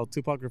 that how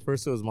Tupac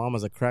refers to his mom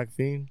as a crack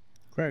fiend?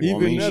 Crack. Even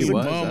Well, I mean, as she a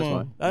was. mama. That's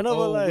why. I know,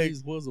 but like,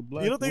 Always was a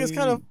black you don't think it's queen,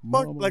 kind of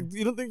fucked? mama. Like,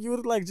 you don't think you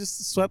would like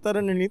just swept that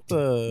underneath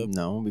the?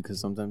 No, because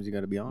sometimes you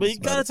got to be honest. But you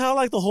about gotta it. tell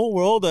like the whole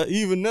world that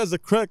even as a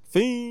crack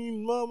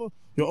fiend, mama,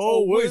 you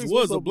always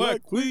was a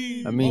black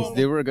queen. I mean, mama.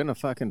 they were gonna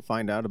fucking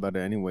find out about it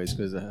anyways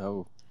because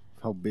of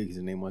how big his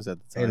name was at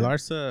the Hey, time.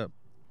 Larsa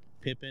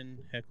Pippen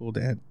heckled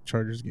at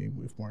Chargers game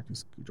with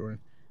Marcus Jordan.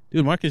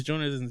 Dude, Marcus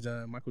Jordan is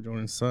Michael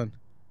Jordan's son.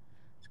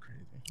 It's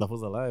crazy. That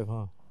was alive,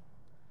 huh?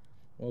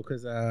 Well,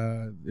 because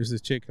there's this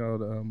chick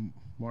called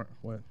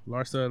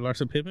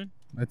Larsa Pippen.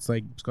 That's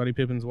like Scottie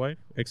Pippen's wife,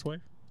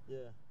 ex-wife. Yeah.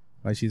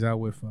 Like she's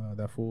out with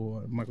that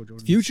fool Michael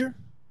Jordan. Future.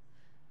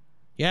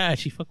 Yeah,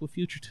 she fucked with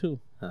Future too.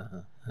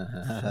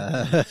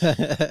 Uh-huh.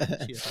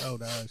 She a hoe,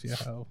 dog. She a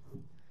hoe.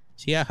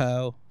 She a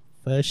hoe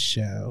for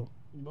sure.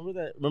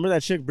 Remember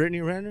that chick,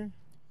 Brittany Renner?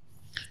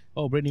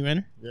 Oh, Brittany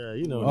Renner. Yeah,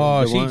 you know.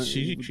 Oh, the one-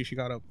 she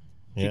got up.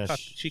 yeah.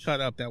 She caught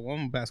up that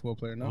one basketball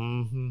player. No.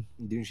 Mm-hmm.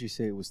 Didn't she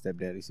say it was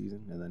stepdaddy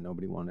season and then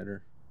nobody wanted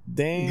her?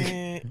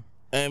 Dang.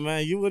 Hey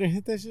man, you wouldn't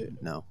hit that shit?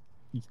 No.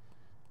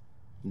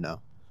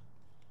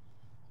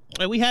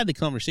 Like, we had the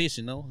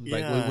conversation, no?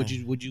 Like, Yeah.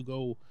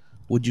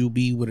 would you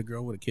be with a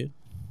girl with a kid?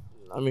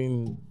 I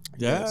mean,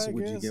 yeah. Yes. I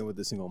Would you guess. get with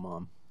a single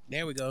mom?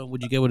 There we go.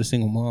 Would you get with a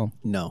single mom?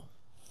 No.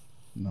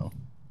 No.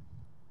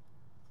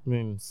 I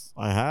mean,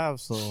 I have,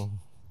 so.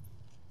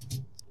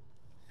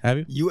 Have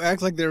you? You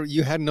act like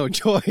you had no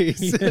choice.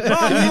 you you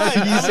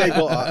say,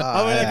 well,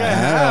 I mean, like, I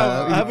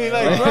have. I mean,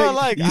 like, bro,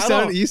 like, you I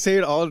sound, don't- you say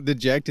it all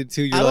dejected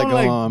too. You're I like, don't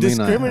like oh, I mean,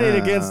 discriminate I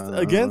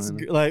against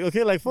like,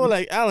 okay, like for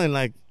like Alan,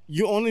 like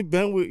you only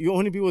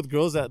be with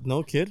girls that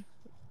no kid,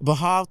 but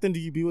how often do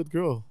you be with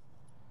girl?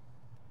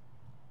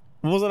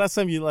 When was the last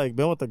time you like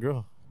been with a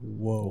girl?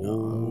 Whoa.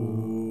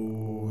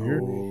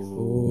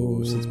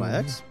 Oh, since my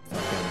ex.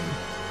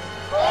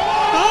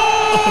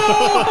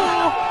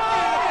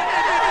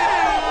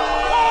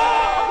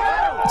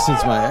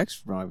 Since my ex,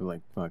 probably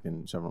like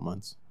fucking several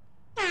months.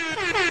 Wait,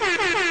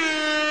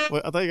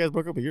 I thought you guys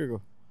broke up a year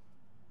ago.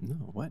 No,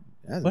 what?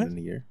 It hasn't What? been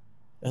a year.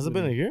 Has it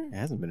been a year It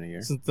hasn't been a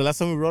year. since the last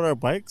time we rode our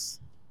bikes?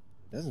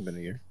 It hasn't been a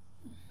year.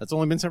 That's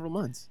only been several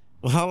months.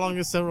 Well, how long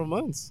is several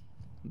months?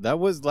 That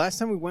was last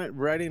time we went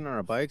riding on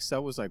our bikes.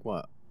 That was like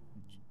what?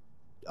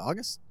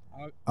 August.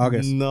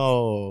 August.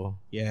 No,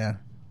 Yeah.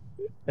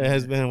 it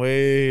has been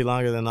way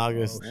longer than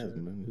August.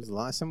 It was the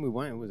last time we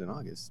went. It was in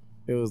August.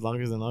 It was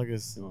longer than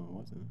August. No, it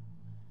wasn't.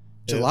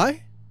 Yeah.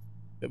 July.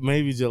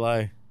 Maybe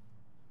July.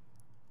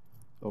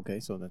 Okay,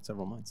 so that's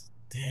several months.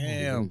 It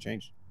Damn. didn't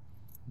change.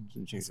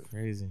 Didn't change. That's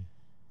crazy.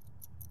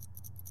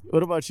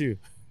 What about you?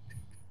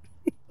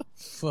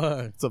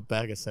 Fuck. It's a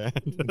bag of sand.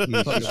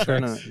 He's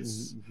trying to.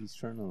 He's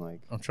trying to like.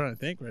 I'm trying to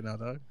think right now,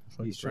 dog.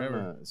 Fuck, He's forever.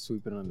 trying to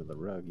sweep it under the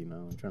rug, you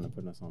know, and trying to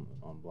put us on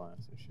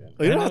blast and shit.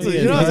 You don't have to,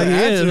 Yeah, you don't have to he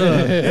is, answer. You don't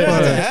have to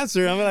yeah.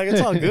 answer. I mean, like,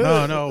 it's all good.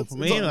 No, It's for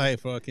me, all- like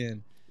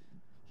fucking.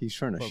 He's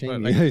trying to But,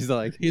 shame like, you. He's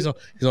like, He's all.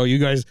 You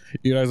guys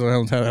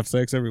don't have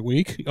sex every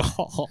week.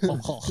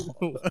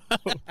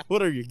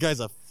 What are you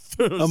guys?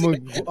 I'm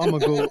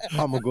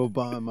gonna go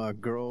buy my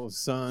girl's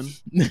son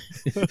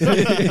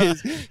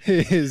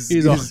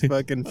his all-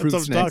 fucking fruit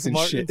Some snacks Doc and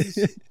Martens.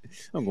 shit.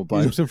 I'm gonna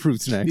buy him some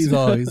fruit snacks. He's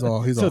all.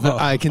 so that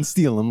I can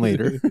steal them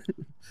later.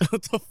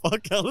 What the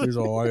fuck, Alex? He's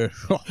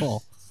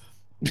all.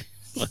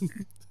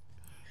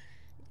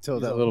 Tell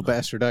that little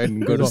bastard died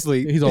and go to all-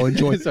 sleep. he's all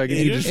enjoy- so I can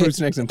eat his fruit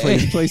snacks and play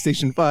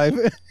PlayStation 5.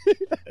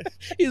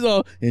 He's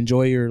all.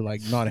 Enjoy your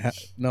like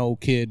no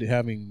kid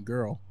having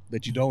girl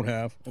that you don't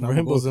have. And I'm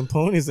gonna Rainbows go, and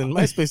ponies and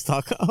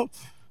MySpace.com.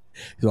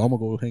 he's all, I'm gonna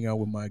go hang out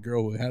with my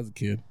girl who has a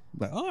kid. I'm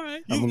like, all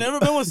right. You've never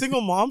been with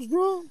single moms,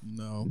 bro?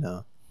 No.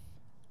 No.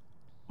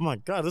 Oh my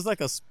god, there's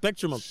like a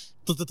spectrum of.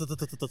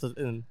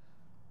 And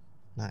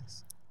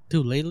nice.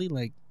 Dude, lately,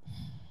 like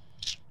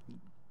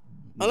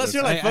Unless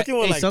you're like I- fucking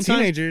with hey, like sometimes-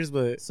 teenagers,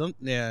 but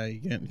yeah, you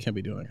can't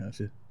be doing that kind of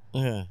shit.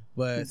 yeah.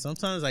 But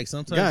sometimes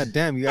God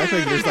damn, you act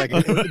like there's like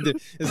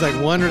it's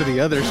like one or the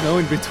other. There's no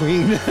in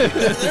between. There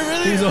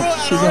really is, bro.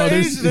 At our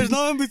age, there's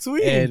no in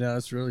between. Yeah, no,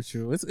 it's really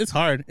true. It's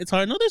hard. It's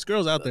hard. No, there's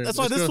girls out there. That's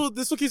why There's girls-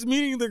 this one keeps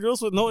meeting the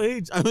girls with no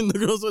age. I mean, the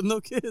girls with no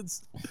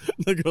kids.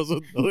 The girls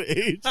with no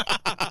age.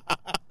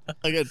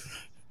 Again.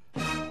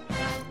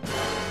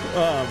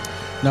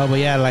 No, but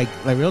yeah, like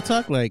real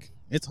talk, like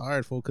it's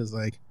hard, fool, because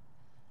like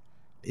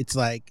it's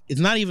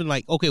not even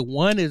like okay,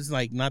 one is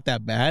like not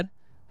that bad,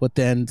 but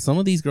then some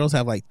of these girls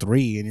have like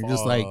 3, and you're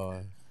just like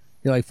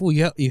fool,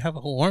 you have a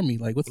whole army.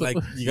 Like what's like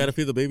the you gotta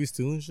feed the babies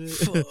too and shit.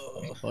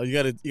 Oh, you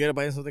gotta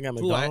buy something at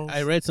Fool, McDonald's.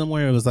 I read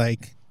somewhere it was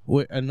like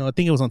I know I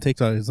think it was on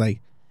TikTok. It's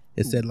like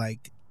it said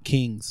like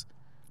kings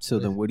So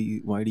then,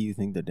 why do you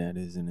think the dad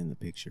isn't in the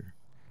picture?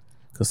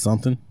 because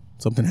something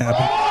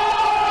happened.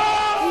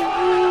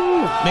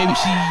 Maybe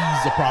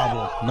she's the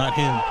problem, not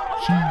him.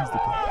 She's the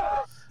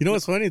problem. You know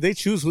what's funny? They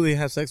choose who they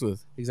have sex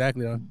with.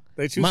 Exactly.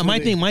 They choose. My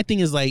who they- my thing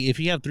is like if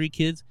you have 3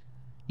 kids,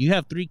 you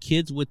have 3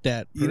 kids with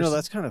that person. You know,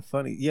 that's kind of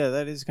funny. Yeah,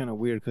 that is kind of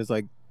weird because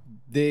like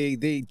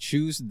they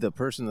choose the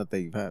person that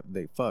they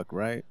fuck,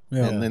 right?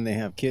 Yeah. And then they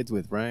have kids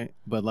with, right?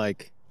 But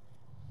like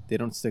they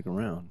don't stick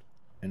around.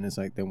 And it's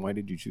like, then why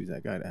did you choose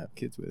that guy to have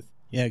kids with?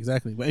 Yeah,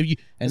 exactly. But if you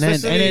But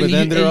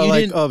then they're all you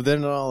like,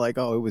 didn't-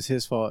 oh, it was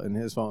his fault and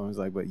his fault. And it was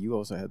like, but you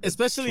also had, the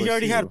Especially choice he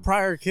already too. had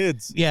prior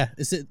kids. yeah,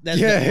 that's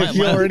Yeah,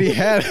 he already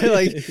had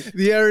like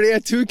he already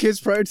had 2 kids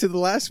prior to the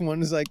last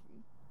one. It's like,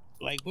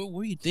 like what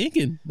were you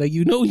thinking? Like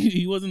you know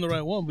he wasn't the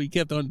right one, but he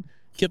kept on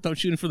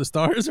shooting for the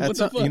stars. What at the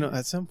some, fuck? you know,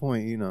 at some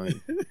point,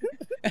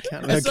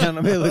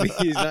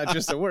 accountability is not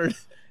just a word.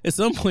 At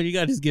some point you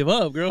gotta just give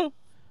up, girl.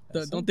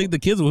 Don't think the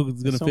kids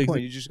was gonna At some fix point,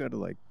 it. you just got to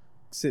like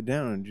sit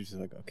down and just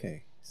like,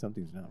 okay,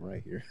 something's not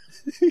right here.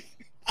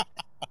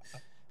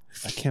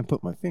 I can't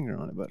put my finger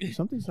on it, but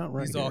something's not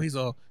right.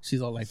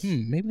 She's all like,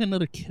 maybe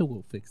another kid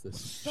will fix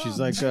this. She's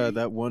like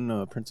that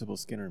one Principal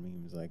Skinner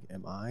meme is like,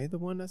 am I the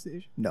one that's the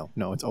issue? No,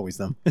 it's always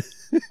them.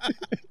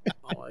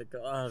 Oh my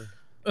god.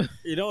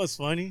 You know what's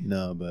funny?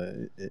 No, but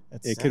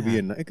That's it could be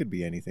sad. it could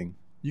be anything.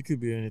 You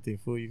could be anything,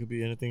 fool. You could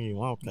be anything you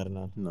want,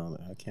 Carnal. No,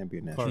 I can't be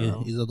an Carl. astronaut.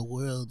 Yeah. He's of the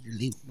world. You're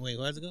leaving. Wait,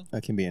 what's it go? I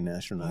can be an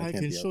astronaut. I I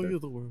can't can be out show there. you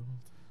the world.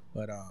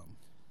 But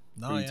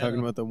no, Are you talking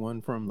about the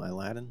one from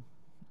Aladdin?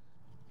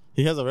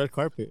 He has a red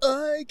carpet.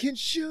 I can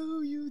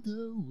show you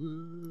the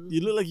world.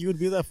 You look like you would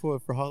be that for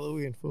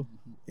Halloween, fool.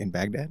 In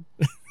Baghdad?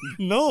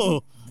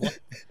 No.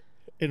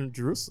 In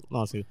Jerusalem.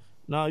 No, see.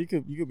 No, you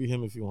could be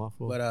him if you want,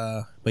 fool.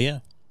 But yeah.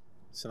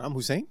 Saddam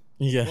Hussein?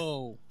 Yeah.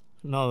 Whoa.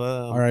 No,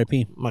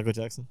 R.I.P. Michael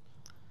Jackson.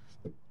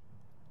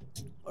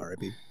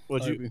 R.I.P.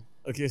 What you?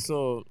 Okay,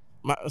 so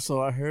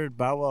I heard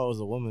Bow Wow was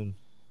a woman.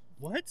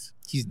 What?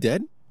 He's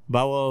dead?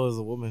 Bow Wow is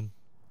a woman.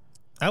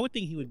 I would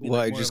think he would be. Why?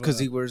 like more Just of because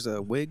a- he wears a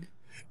wig?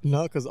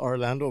 No, because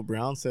Orlando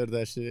Brown said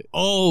that shit.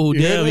 Oh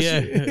You heard damn! that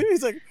Yeah. shit?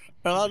 He's like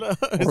Orlando.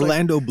 He's like,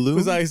 Orlando Bloom?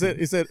 He's like,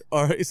 he said,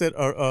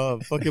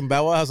 fucking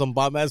Bow Wow has some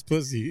bomb ass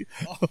pussy.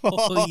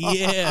 Oh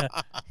yeah,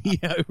 yeah.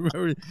 I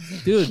remember,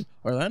 dude.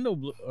 Orlando,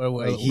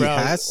 He Brown.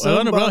 has some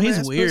Orlando Brown, bomb-ass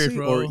he's weird, pussy,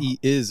 bro. Or he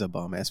is a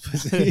bomb ass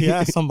pussy. He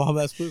has some bomb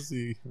ass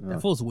pussy.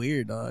 that feels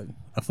weird, dog.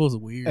 That feels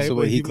weird. Hey, So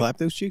but wait, he he- clapped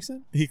those cheeks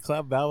then? He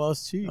clapped Bow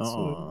Wow's cheeks.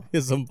 Aw. He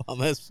has some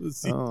bomb ass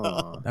pussy.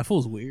 Oh. That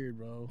feels weird,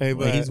 bro. Hey,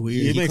 Like, but he's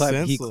weird. It makes clapped,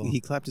 sense, he, though. he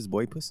clapped his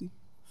boy pussy?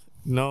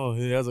 No,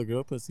 he has a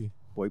girl pussy.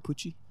 Boy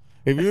poochie?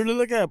 If you really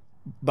look at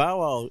Bow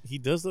Wow, he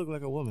does look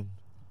like a woman.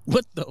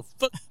 What the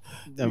fuck?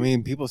 I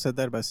mean, people said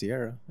that about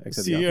Sierra.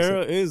 Except the Sierra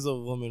opposite. is a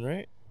woman,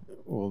 right?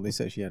 Well, they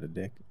said she had a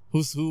dick.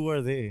 Who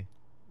are they?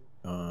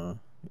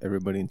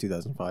 Everybody in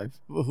 2005.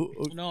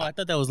 No, I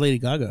thought that was Lady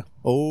Gaga.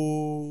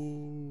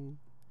 Oh,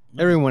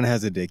 Everyone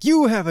has a dick.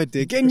 You have a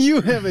dick, and you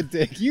have a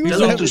dick. You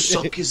Tell have him a to dick.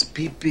 suck his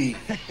pee-pee.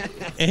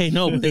 Hey,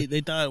 no, but they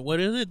thought, what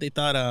is it? They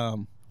thought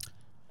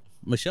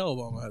Michelle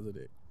Obama has a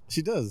dick.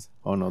 she does.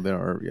 Oh no, there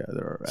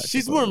are actual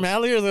She's more photos.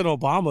 manlier than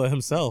Obama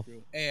himself.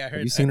 Hey, I heard.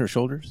 Have you seen her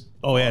shoulders?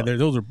 Oh yeah,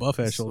 those are buff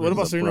ass shoulders. What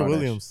about She's a Serena broad ass.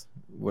 Williams?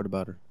 What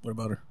about her? What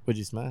about her? Would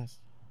you smash?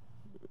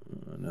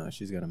 No,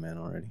 she's got a man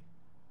already.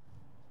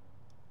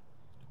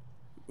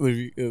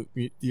 Would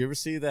you ever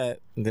see that?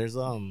 There's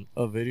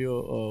a video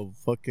of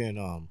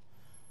fucking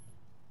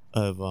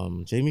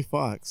Jamie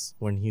Foxx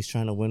when he's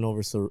trying to win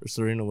over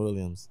Serena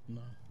Williams.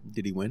 No.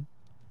 Did he win?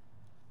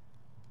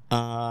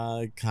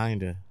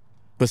 Kinda.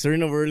 But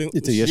Serena Williams,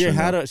 It's a yes or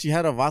no. she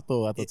had a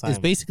vato at the time. It's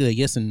basically a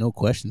yes and no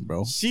question,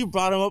 bro. She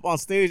brought him up on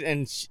stage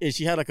and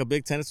she had like a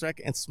big tennis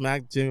racket and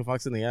smacked Jamie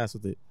Foxx in the ass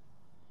with it.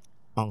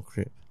 On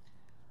crib.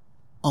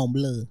 On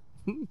blood.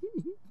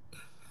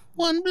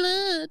 One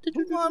blood.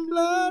 One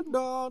blood,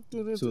 dog.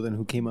 So then,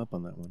 who came up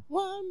on that one?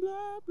 One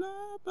blood,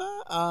 blood,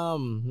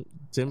 blood.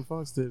 Jamie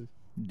Foxx did.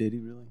 Did he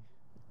really?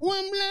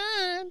 One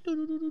blood.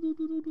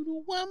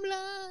 One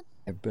blood.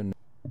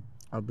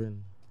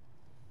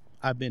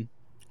 I've been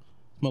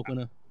smoking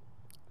a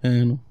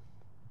and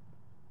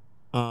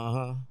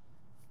Uh-huh.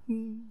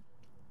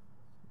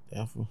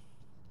 Yeah. Fool.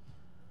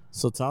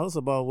 So tell us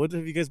about what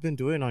have you guys been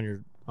doing on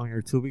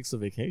your 2 weeks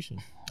of vacation?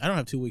 I don't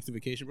have 2 weeks of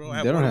vacation, bro. I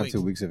have They don't 1 have week.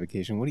 2 weeks of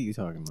vacation. What are you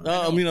talking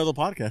about? I mean, the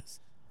podcast.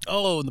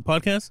 Oh, the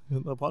podcast?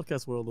 The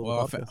podcast world. The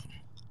Well, podcast.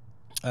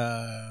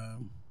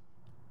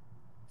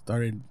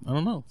 Started. I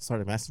don't know.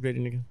 Started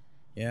masturbating again.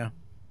 Yeah,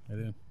 I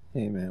did.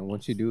 Hey man,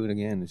 once you do it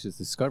again, it's just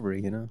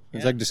discovery. You know,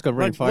 it's Yeah. like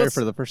discovering Like, fire what's-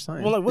 for the first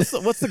time. Well, like, what's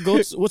the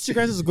go-to? What's your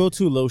guys'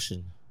 go-to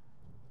lotion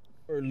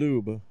or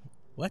lube?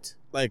 What?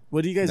 Like,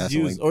 what do you guys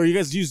Vaseline. use? Or you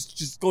guys use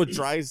just go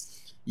dry?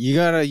 You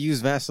gotta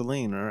use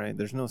Vaseline. All right,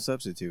 there's no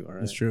substitute. All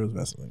right, That's true. It was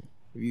Vaseline.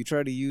 if you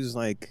try to use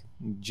like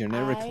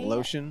generic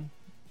lotion,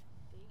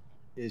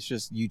 it's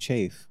just you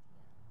chafe.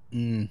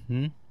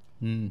 Mm-hmm.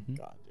 Mm-hmm.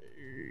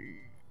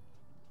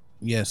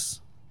 Yes.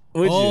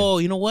 Would Oh,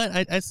 you know what?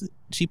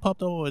 She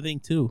popped over a thing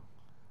too.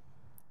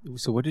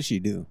 So what did she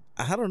do?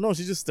 I don't know.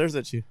 She just stares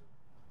at you.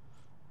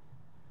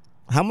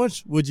 How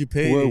much would you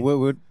pay?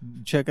 What?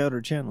 Check out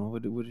her channel.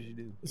 What did she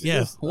do? She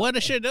Yeah. just- What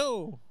does she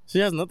do? She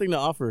has nothing to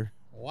offer.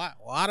 What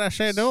does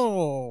she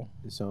do?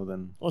 So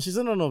then, Oh, she's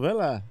in a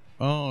novela.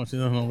 Oh, she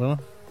doesn't know.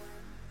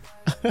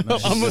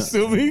 I'm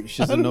assuming.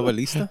 she's a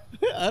novelista.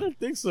 I don't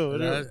think so.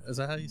 Is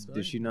that how you spell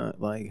Did it? she not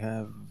like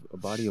have a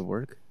body of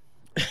work?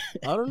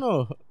 I don't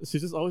know.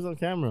 She's just always on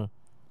camera.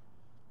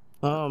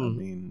 I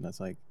mean, that's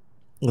like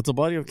It's a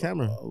body of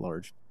camera. a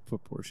large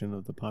proportion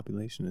of the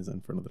population is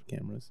in front of the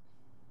cameras,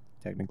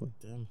 technically.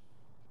 Damn.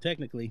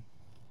 Technically.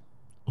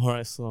 All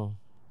right, so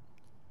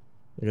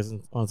I guess I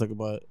want to talk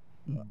about.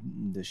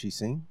 Does she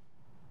sing?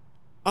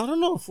 I don't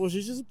know. Fool.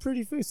 She's just a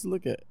pretty face to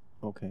look at.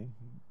 Okay.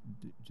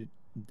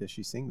 Does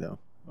she sing though,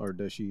 or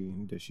does she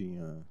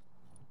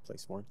play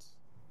sports?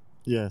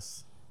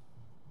 Yes.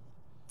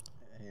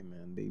 Hey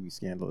man, they be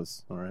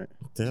scandalous. All right.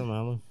 Damn,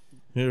 Alan.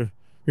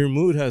 Your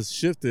mood has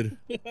shifted.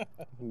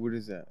 What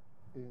is that?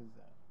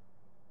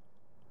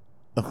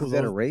 That Is fool's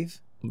that a always,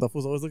 rave? that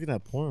fool's always looking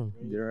at porn.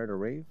 They're at a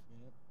rave?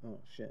 Oh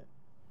shit.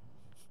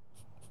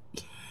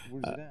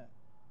 Where's it at?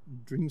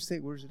 Dream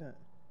State, where's it at?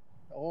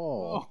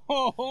 Oh.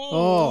 Oh.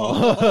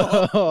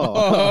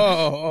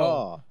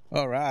 Oh.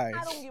 All right.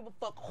 I don't give a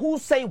fuck who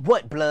say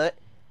what, blood.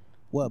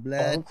 What On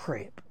blood?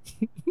 crib.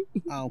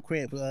 On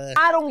crib blood.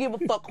 I don't give a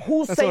fuck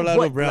who That's say Orlando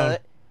what, Brown.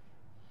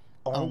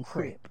 blood. On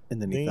crib.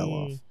 And then he fell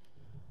off.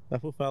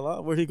 That fool fell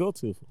out. Where'd he go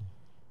to?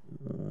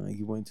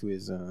 He went to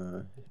his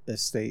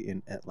estate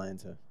in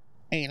Atlanta.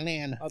 Hey,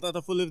 Atlanta. I thought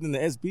that fool lived in the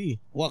SB.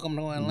 Welcome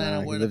to Atlanta, Nah,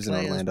 he where lives the in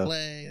players Orlando.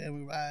 play and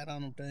we ride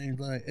on them things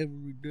like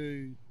every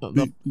day.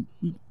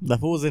 That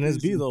fool was in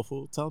SB though.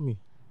 Fool, tell me.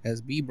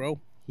 SB, bro.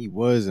 He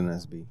was an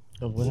SB.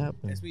 What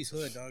happened? SB's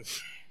hood, dog.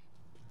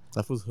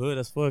 That fool's hood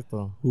as fuck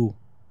though. Who?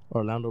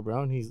 Orlando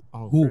Brown. He's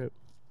on Who? Crip.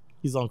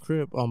 He's on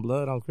Crip. On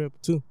Blood. On Crip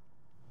too.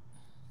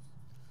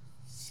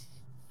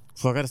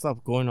 Fool, I gotta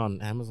stop going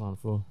on Amazon.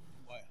 Fool.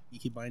 What? You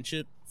keep buying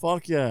shit?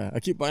 Fuck yeah! I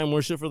keep buying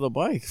more shit for the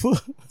bike. Fool.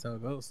 That's how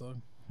it goes,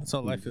 dog. That's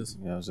how life is.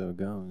 Yeah, so it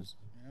goes.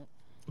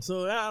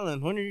 So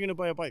Alan, when are you gonna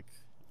buy a bike?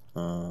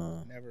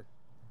 Never.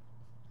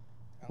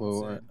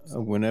 Well,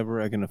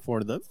 whenever I can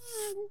afford the.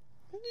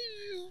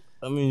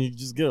 I mean, you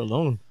just get a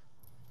loan.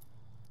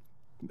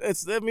 You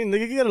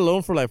can get a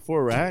loan for like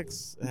 4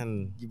 racks,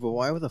 and But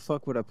why the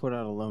fuck would I put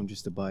out a loan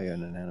just to buy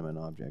an inanimate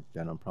object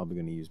that I'm probably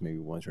going to use maybe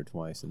once or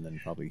twice and then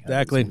probably have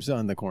Exactly. it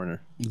on the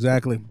corner?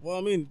 Exactly. well,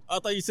 I mean, I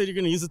thought you said you're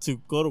gonna use it to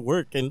go to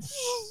work, and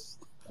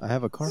I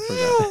have a car for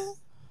that.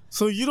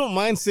 so you don't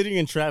mind sitting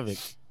in traffic.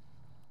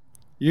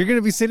 You're going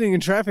to be sitting in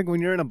traffic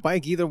when you're on a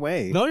bike either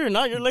way. No, you're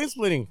not. You're lane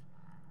splitting.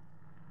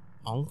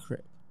 On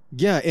Crip.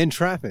 Yeah, in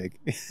traffic.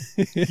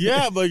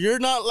 Yeah, but you're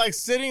not like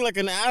sitting like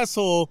an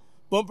asshole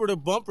bumper to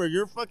bumper.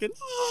 You're fucking.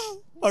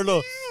 Or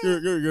no,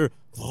 you're.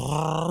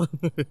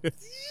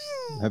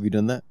 Have you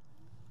done that?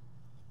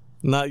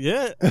 Not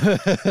yet,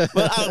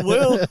 but I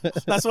will.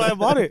 That's why I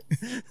bought it.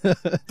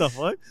 The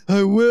fuck?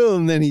 I will.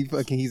 And then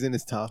he's in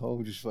his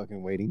Tahoe just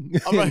fucking waiting.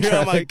 I'm right here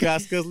on my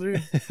gas guzzler.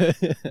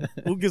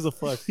 Who gives a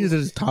fuck? He's in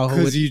his Tahoe.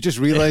 Because you just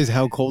realize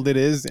how cold it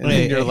is, and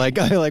then you're like,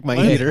 I like my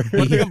heater.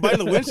 I think I'm buying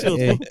the windshield.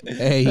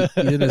 Hey,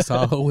 he's in his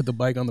Tahoe with the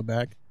bike on the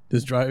back,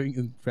 just driving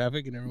in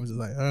traffic, and everyone's just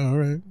like, oh, all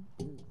right.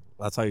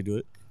 That's how you do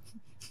it.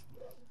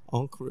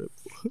 On crib.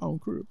 On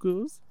crib,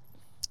 cuz.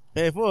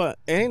 Hey, fool,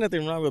 ain't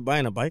nothing wrong with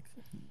buying a bike.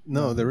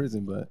 No, there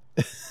isn't, but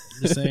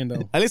Just saying,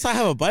 though. At least I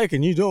have a bike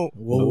and you don't.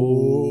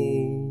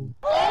 Whoa.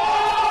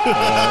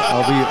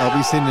 I'll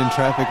be sitting in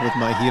traffic with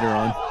my heater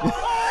on.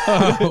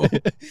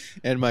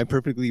 And my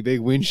perfectly big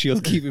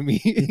windshield keeping me.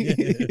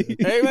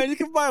 Hey, man, you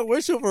can buy a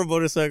windshield for a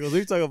motorcycle. What are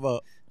you talking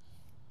about?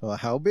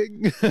 How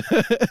big?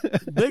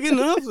 Big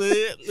enough.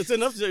 It's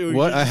enough.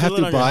 What? I have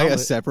to buy a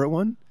separate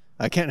one?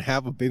 I can't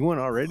have a big one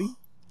already?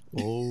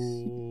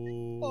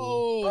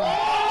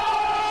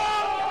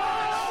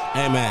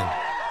 Hey, man.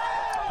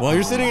 While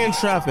you're sitting in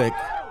traffic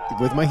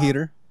with my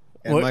heater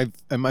and What?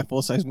 my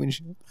full size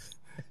windshield.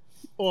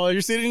 While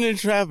you're sitting in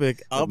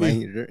traffic, I'll My be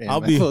heater and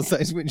I'll my be full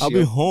size windshield. I'll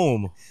be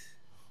home,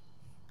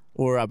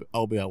 or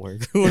I'll be at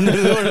work. one or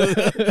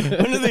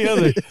the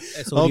other.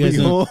 So I'll what, are you be guys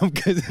doing, home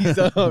because he's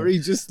already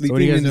just so sleeping.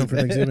 what are you guys in doing his for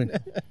bed. Thanksgiving?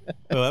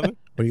 What happened?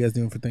 What are you guys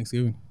doing for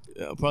Thanksgiving?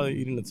 Yeah, I'm probably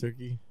eating a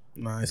turkey.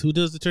 Nice. Who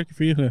does the turkey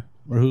for you?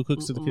 Or who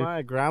cooks the kid?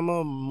 My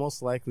grandma,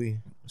 most likely.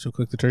 She'll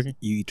cook the turkey?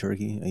 You eat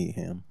turkey, I eat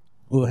ham.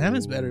 Well, ham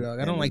is better, dog.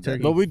 I don't Ham like is better.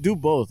 turkey. But we do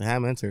both,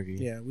 ham and turkey.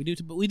 Yeah, we do.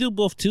 But we do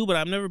both too. But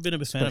I've never been a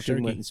big fan of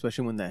turkey.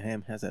 Especially when that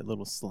ham has that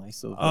little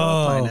slice of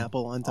Oh.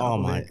 pineapple on top Oh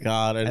of my it.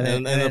 god!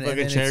 And the fucking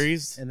it's-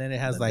 cherries. and then it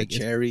has And like the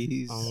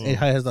cherries. Oh. it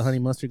has the honey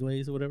mustard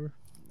glaze or whatever.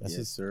 That's Yes,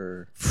 just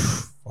sir.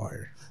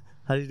 Fire.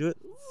 how do you do it?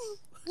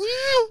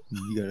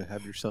 You gotta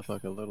have yourself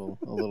like a little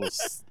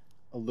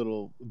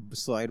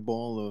slide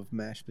ball of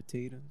mashed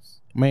potatoes,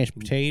 Mashed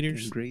and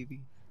potatoes.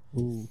 gravy,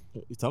 Ooh.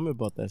 You tell me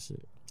about that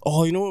shit.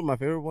 Oh, you know what my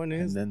favorite one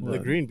is? And then the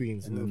green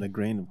beans. and then the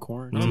grain of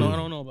corn. I don't know. I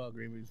don't know about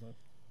green beans. Though.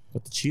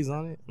 With the cheese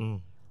on it.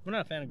 We're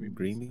not a fan of green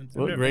Green beans. beans?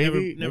 I've What, never,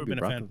 gravy? Never been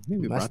a broccoli, fan.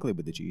 maybe Mashed- broccoli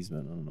with the cheese,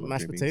 man. I don't know. about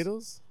Mashed green beans.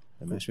 potatoes,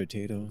 The mashed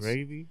potatoes,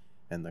 gravy.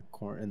 and the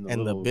corn, and the,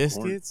 And the little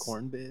biscuits?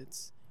 corn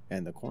bits,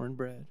 and the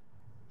cornbread.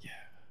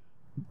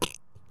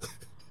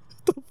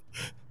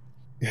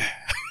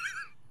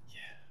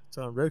 It's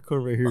on red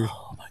corn right here.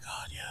 Oh my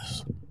god,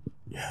 yes,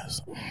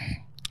 yes.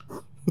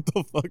 What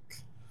the fuck?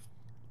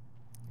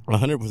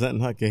 100%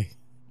 not gay.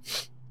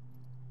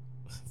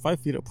 5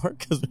 feet apart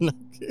because we're not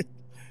gay.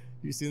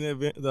 You seen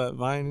that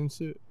Vine and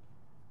shit?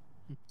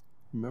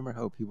 Remember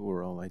how people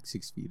were all like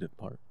 6 feet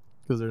apart,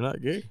 Because they're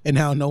not gay. And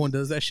now no one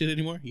does that shit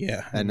anymore.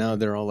 Yeah. and now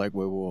they're all like,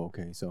 "Whoa,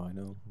 okay." So I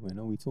know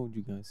we told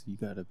you guys you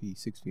gotta be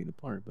 6 feet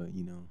apart, but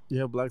You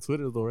have black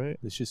Twitter though, right?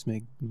 let's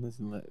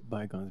let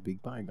bygones be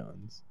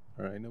bygones.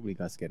 All right, nobody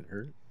got to get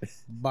hurt.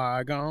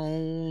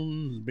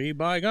 Bygones be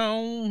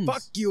bygones.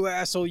 Fuck you,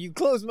 asshole! You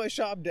closed my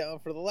shop down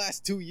for the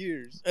last 2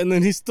 years. And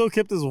then he still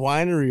kept his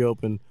winery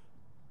open.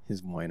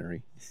 His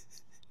winery,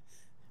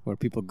 where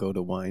people go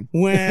to wine.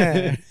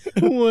 Where?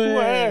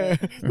 Where?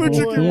 We're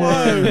drinking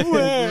wine.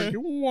 Where?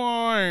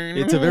 Wine.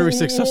 It's a very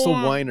successful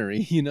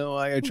winery. You know,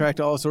 I attract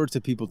all sorts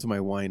of people to my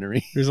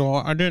winery. There's a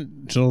lot.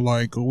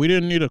 We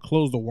didn't need to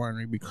close the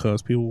winery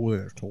because people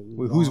were to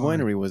Wait, whose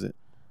winery was it?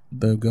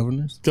 The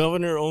governor's.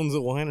 Governor owns a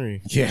winery.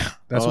 Yeah,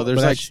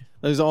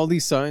 there's all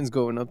these signs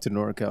going up to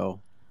NorCal.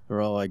 They're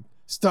all like,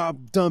 "Stop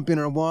dumping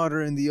our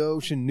water in the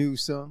ocean,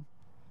 Newsom."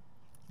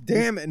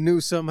 Damn it,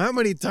 Newsom! How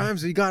many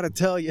times we gotta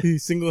tell you? He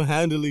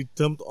single-handedly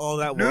dumped all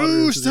that water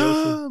into the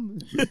ocean.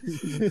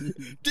 Newsom!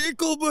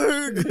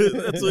 Dickelberg!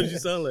 That's what you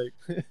sound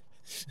like.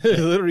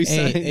 Literally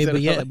signs. Hey, that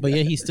are but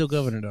yeah, he's still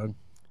governor, dog.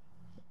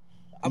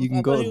 you can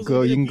I thought he was go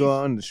gonna you can be- go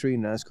out on the street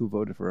and ask who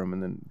voted for him,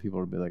 and then people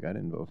will be like, "I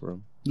didn't vote for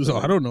him." So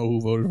I don't know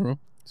who voted for him.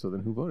 So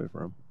then who voted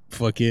for him?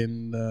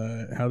 Fucking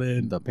how they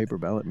The paper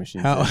ballot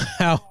machine. how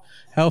said,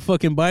 how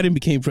fucking Biden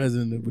became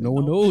president. No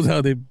one knows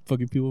how they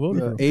fucking people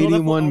voted for him.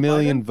 81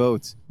 million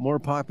votes, more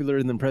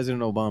popular than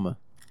President Obama.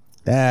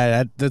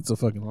 That's a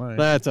fucking lie.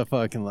 That's a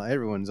fucking lie.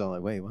 Everyone's all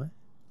like, "Wait, what?"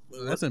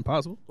 That's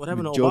impossible. What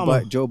happened to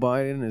Obama? Joe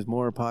Biden is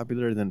more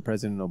popular than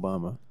President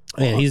Obama.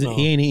 Yeah, no.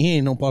 he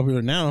ain't no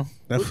popular now.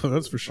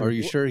 That's for sure. Are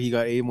you sure he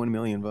got 81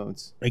 million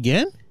votes?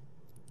 Again?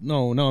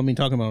 No. I mean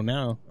talking about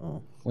now.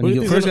 Oh. When Who do he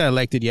you first think's got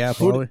elected, yeah,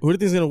 Who probably. do you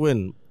think is gonna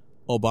win?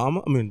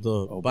 Obama?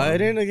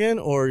 Biden again,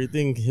 or you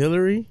think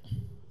Hillary,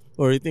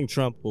 or you think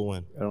Trump will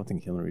win? I don't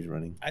think Hillary's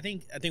running. I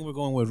think we're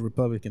going with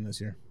Republican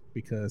this year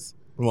because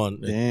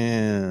One.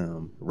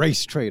 Damn,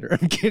 race traitor.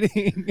 I'm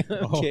kidding.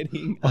 I'm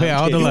kidding. Oh, yeah,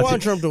 all I'm the You kidding.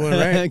 want Trump to win,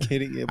 right? I'm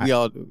kidding. Yeah, we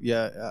all.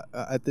 Yeah.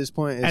 At this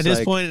point, it's at this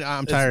like, point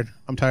I'm tired.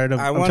 I'm tired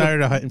I of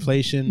wanna-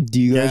 inflation. do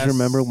you guys Gas.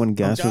 remember when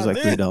gas was like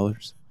God damn.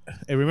 $3?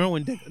 Hey, remember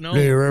when Dick, no?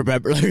 They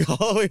remember like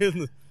all the way in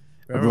the-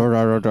 Remember,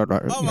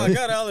 Oh my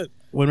God, Alan!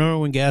 remember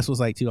when gas was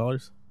like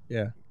 $2?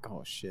 Yeah.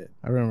 Oh shit!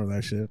 I remember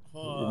that shit.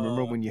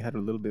 Remember when you had a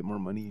little bit more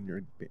money in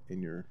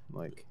your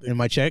like In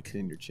my check?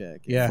 in your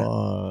check? Yeah. Fuck.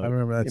 I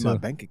remember that In too. my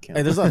bank account.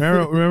 Hey, there's a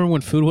remember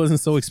when food wasn't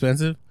so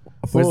expensive?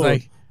 It was Fool.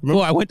 like,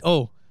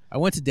 I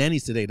went to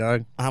Denny's today,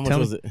 dog. how much Tell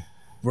me- was it?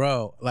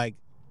 Bro, like,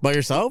 By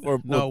yourself or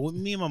no, with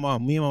me and my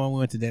mom. We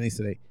went to Denny's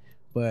today.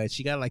 But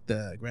she got like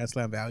the Grand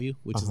Slam value,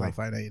 which is like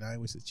 $5.99,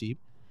 which is cheap.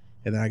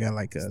 And then I got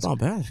like It's not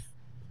bad.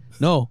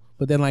 no,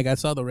 but then like I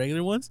saw the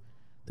regular ones.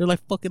 They're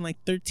like fucking like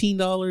 $13,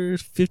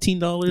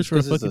 $15 for a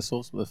Because fucking. it's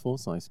a full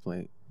size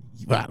plate.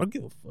 I don't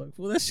give a fuck.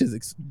 Well, that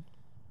shit's.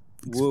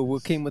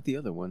 What came with the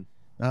other one?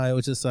 It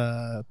was just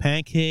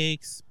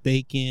pancakes,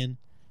 bacon,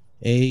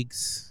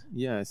 eggs.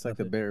 Yeah, it's like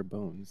the bare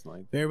bones.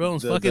 Like Bare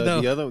bones, the, fuck it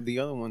though. The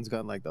other one's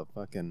got like the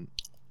fucking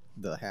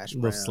the hash The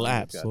brown.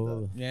 slaps. Got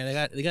fool.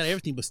 Yeah, they got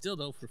everything, but still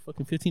though, for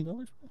fucking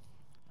 $15.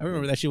 I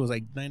remember that shit was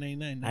like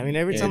 $9.99. I mean,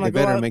 every Yeah, time they I go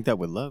better out, make that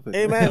with love.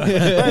 hey man,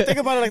 but think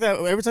about it like that.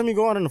 Every time you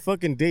go out on a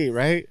fucking date,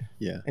 right?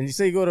 Yeah. And you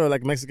say you go to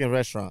like a Mexican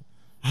restaurant,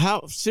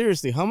 how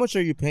much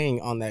are you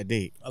paying on that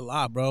date? a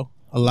lot, bro.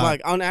 A lot.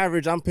 Like on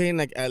average, I'm paying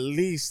like at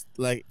least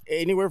like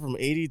anywhere from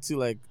 80 to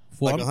like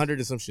Fool, I'm- 100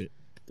 and some shit.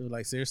 Dude,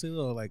 like seriously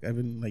though, like I've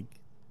been like,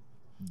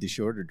 Did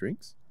she order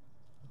drinks?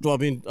 Well, I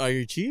mean, are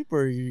you cheap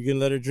or are you gonna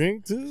let her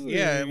drink too?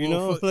 Yeah, you well,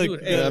 know, fuck, like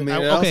dude, Yeah, I mean, it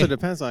okay. also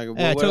depends. Like,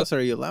 Hey, I what took- else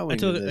are you allowing?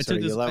 took- in this? I Are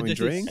took you this- I allowing took this-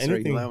 drinks? Are you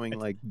anything. allowing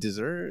like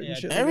dessert? Yeah, and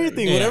shit I- like that?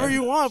 everything, Yeah. whatever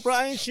you want, bro.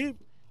 I ain't cheap.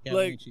 yeah,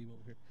 Like- I'm cheap over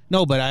here.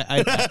 No, but I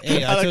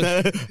hey, I I like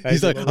took, that.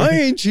 He's like, I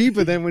ain't cheap,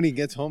 but then when he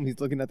gets home, he's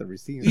looking at the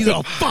receipt. he's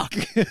all fuck.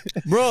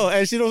 Bro,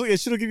 and she don't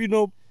give you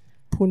no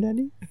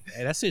punani.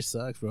 Hey, that shit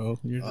sucks, bro.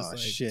 You're just Oh like,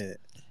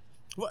 shit!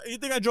 What, you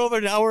think I drove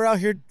an hour out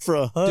here for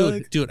a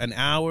hug? dude, an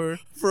hour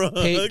For a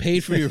hug?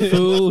 paid for your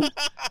food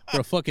for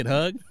a fucking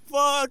hug.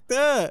 Fuck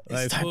that.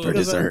 Like, Time fool. for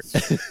dessert.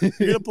 You're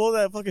gonna pull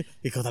that fucking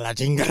hijo de la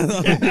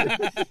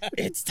chingada.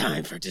 It's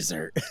time for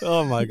dessert.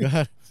 Oh my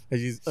god. And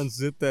you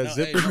unzip that No,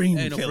 zipper.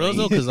 hey, no, for real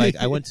though, because like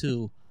I went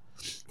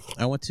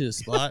to a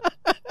spot.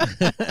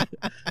 I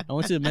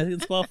went to a Mexican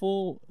spot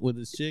full with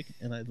this chick,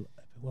 and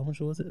how much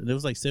was it? It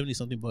was like 70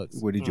 something bucks.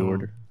 What did you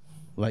order?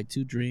 Like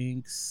 2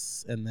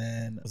 drinks, and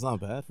then That's not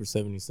bad for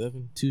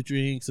 77. 2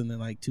 drinks, and then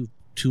like two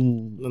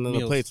And then the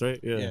meals. plates, right?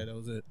 Yeah. Yeah, that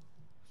was it.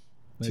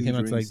 That 2 came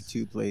out to drinks, like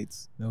 2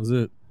 plates. that was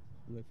it.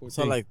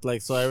 So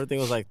so everything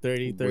was like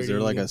 30. Was there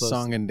like a plus-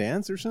 song and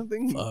dance or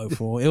something?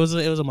 Fool. It was a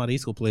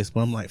marisco place,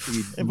 but I'm like,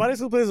 And body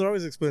school places are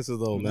always expensive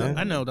though, man.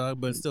 I know, dog,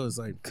 but still, it's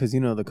like, Because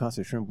the cost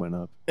of shrimp went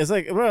up. It's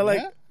like, bro,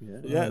 like, Yeah.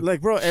 yeah, like,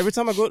 bro, every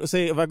time I go,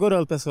 say, if I go to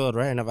El Pescador,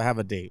 right, and if I have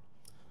a date,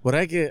 what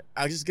I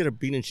just get a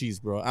bean and cheese,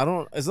 bro.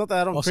 It's not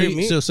that I don't oh, crave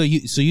meat. so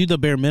you the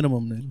bare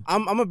minimum then.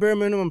 I'm a bare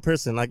minimum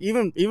person. Like,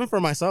 even for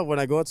myself, when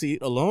I go out to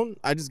eat alone,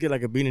 I just get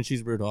like a bean and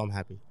cheese burrito. I'm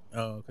happy.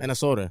 Oh, okay. And a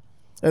soda.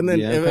 And then,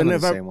 Yeah, I'm and kinda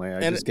if the I, same way. I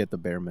and- just get the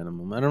bare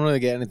minimum. I don't really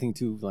get anything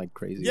too like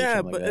crazy. or yeah,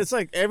 something but like it's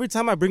like every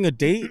time I bring a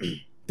date,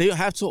 they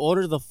have to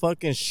order the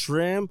fucking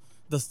shrimp,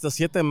 the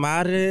siete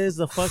mares,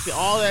 the fucking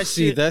all that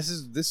See, shit. this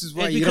is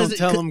why Hey, you don't because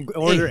tell it- them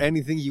order hey,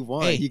 anything you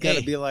want. hey, You gotta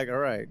hey. be like, all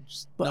right.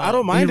 Just, But No, I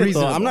don't mind be it though.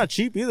 I'm reasonable. not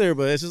cheap either,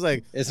 but it's just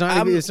like it's not.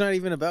 I'm- It's not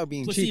even about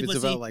being cheap. It's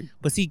about like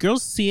but see,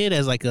 girls see it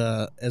as like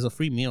as a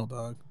free meal,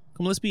 dog.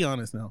 Come, let's be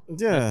honest now.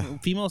 yeah.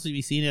 Females should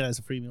be seeing it as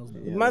a free meal.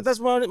 Yeah. That's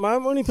my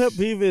only pet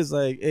peeve is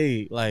like,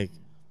 hey, like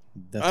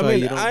that's I why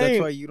mean, you don't. I That's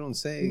ain't- why you don't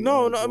say.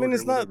 No, oh, no, I mean, order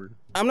it's not- whatever.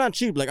 I'm not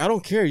cheap. Like I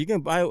don't care. You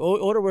can buy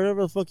order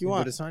whatever the fuck you But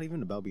want. it's not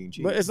even about being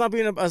cheap. But it's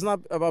not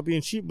about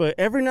being cheap. But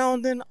every now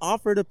and then,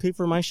 offer to pay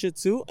for my shit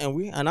too,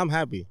 and I'm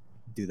happy.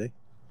 Do they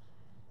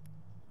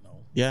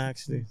Yeah,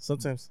 actually,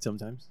 sometimes.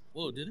 sometimes?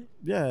 Oh, Whoa, did it?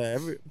 Yeah,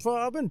 well,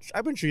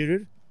 I've been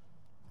treated.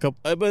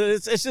 But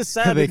it's just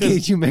sad They because.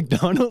 gave you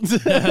McDonald's.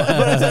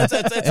 But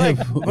it's like,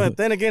 but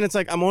then again, it's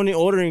like I'm only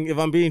ordering if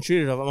I'm being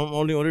treated. I'm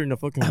only ordering the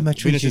fucking. I'm gonna bean and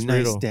treat you cheese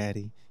nice, burrito.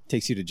 Daddy.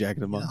 Takes you to Jack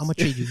in the Box. I'm gonna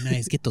treat you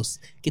nice. Get those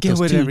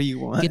whatever you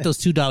want. Get those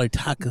 $2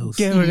 tacos.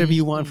 Get whatever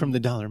you want from the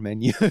dollar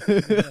menu.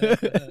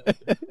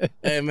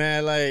 Hey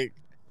man, like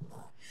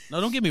No,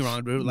 don't get me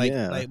wrong, bro. Like,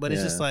 Yeah, but it's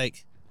yeah. just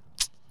like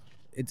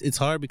it's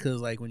hard because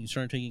like when you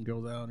start taking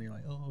girls out and you're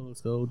like, oh, let's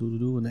go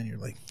do, and then you're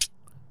like,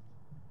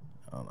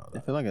 I don't know. I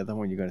feel like at that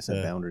point you gotta set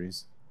Yeah.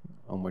 boundaries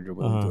on what you're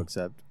willing to Uh-huh.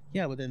 accept.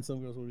 Yeah, but then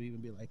some girls would even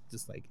be like,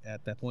 just like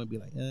at that point, be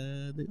like,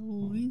 I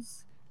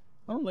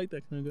don't like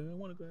that kind of guy. I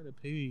want a guy to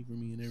pay for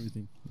me and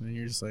everything. And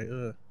you're just like,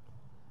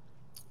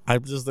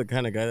 I'm just the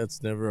kind of guy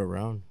that's never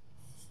around.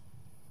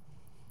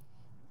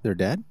 Their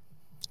dad?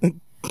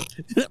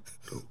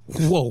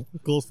 whoa.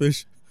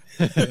 Goldfish.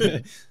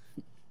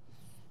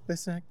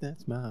 Let's act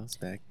that smiles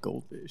back,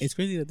 goldfish. It's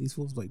crazy that these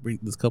fools like bring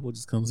this couple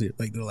just comes here,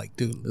 like they're like,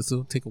 dude, let's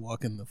go take a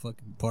walk in the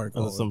fucking park.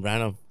 Oh, some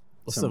random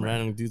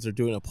dudes are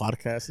doing a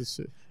podcast and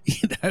shit.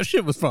 That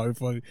shit was probably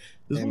funny.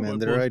 This Hey one man, was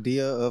their funny.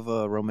 idea of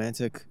a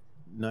romantic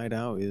night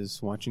out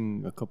is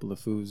watching a couple of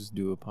foos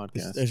do a I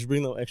podcast. should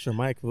bring the extra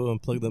mic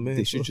and plug them in.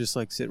 They should just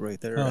like sit right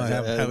there Oh, in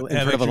have front of a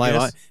extra live guests?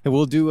 audience. And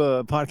we'll do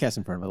a podcast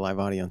in front of a live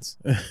audience.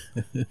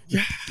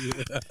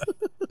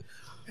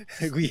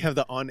 We have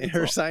the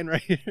on-air sign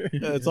right here.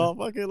 Yeah, it's all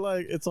like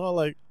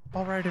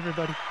All right,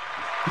 everybody.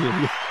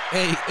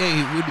 Hey,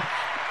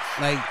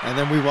 Like, And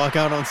then we walk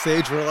out on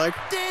stage. We're like,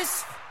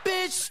 This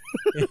bitch.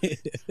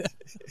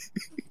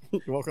 You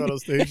walk out on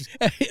stage.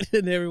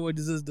 and everyone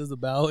just does a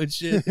bow and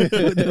shit with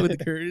the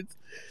curtains.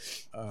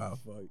 Oh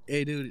fuck!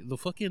 Hey, dude, the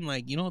fucking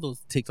like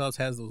those TikToks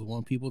has those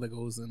one people that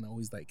goes and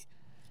always like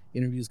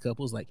interviews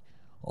couples like,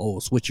 oh,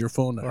 switch your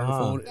phone to her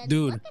phone,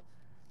 dude.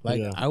 Like,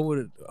 Yeah. how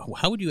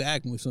would you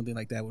act if something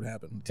like that would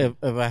happen, If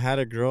I had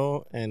a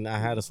girl and I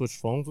had to switch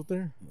phones with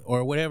her,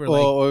 or whatever?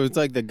 well, Like, or it's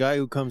like the guy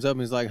who comes up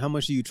and is like, how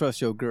much do you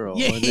trust your girl?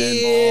 Yeah.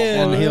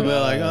 And he'll be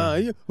like,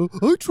 yeah,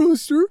 I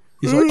trust her.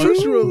 He's I like,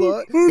 trust her a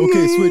lot.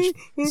 Okay,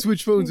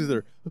 switch phones with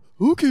her.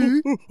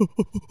 Okay.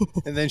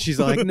 And then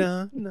she's like,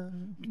 nah.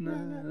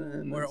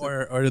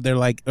 or they're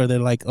like,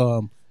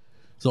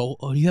 so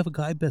do you have a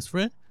guy best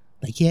friend?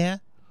 Like, yeah.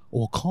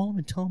 Well, call him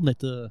and tell him that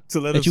to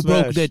let that him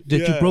smash.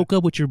 you broke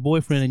up with your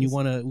boyfriend and you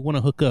wanna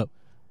hook up,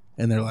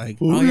 and they're like,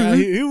 Oh yeah,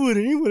 he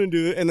wouldn't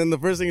do it. And then the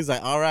first thing is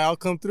like, all right, I'll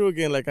come through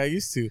again like I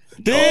used to.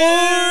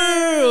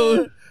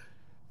 Damn,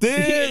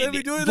 let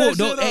me do that.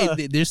 No, shit,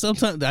 hey, there's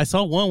sometimes I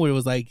saw one where it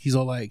was like he's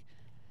all, hey,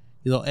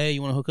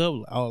 you want to hook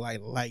up? Oh,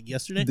 like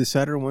yesterday. The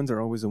sadder ones are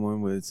always the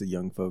one where it's the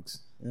young folks,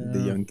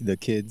 the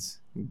kids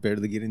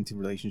barely get into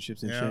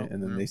relationships and shit,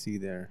 and then they see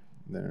their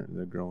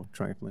girl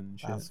trifling and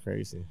shit. That's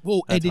crazy.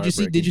 Well, hey, That's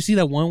did you see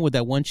that one with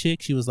that one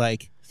chick? She was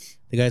like,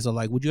 the guys are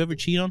like, would you ever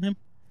cheat on him?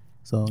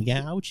 So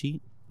yeah, I would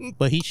cheat,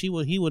 but he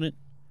wouldn't.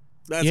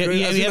 That's Yeah,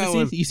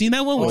 crazy. you seen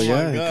that one? Oh, Oh my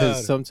yeah, God.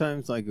 because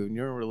sometimes like when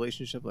you're in a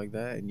relationship like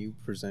that and you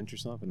present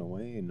yourself in a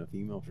way and a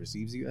female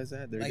perceives you as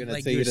that, they're Like- gonna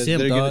like say you're you a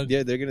simp, dog.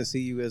 they're gonna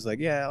see you as like,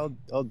 yeah,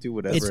 I'll do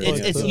whatever. It's and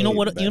it's yeah, you know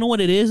what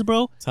it is,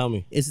 bro. Tell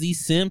me It's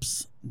these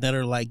simps that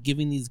are like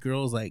giving these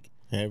girls like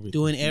everything.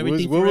 doing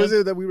everything. What for was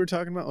them. it that we were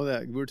talking about? Oh,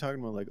 that we were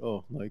talking about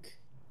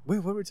wait,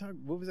 what was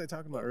I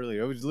talking about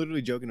earlier? I was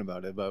literally joking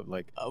about it, about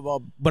like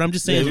But I'm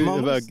just saying, Baby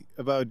dude, mamas?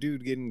 about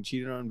dude getting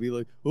cheated on and be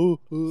like, oh,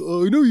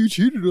 I know you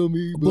cheated on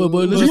me, But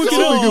let's let's work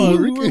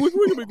it make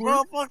out. work.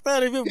 Bro, fuck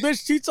that. If a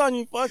bitch cheats on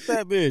you, fuck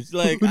that bitch.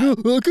 Like, I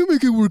can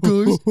make it work,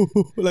 guys.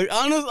 like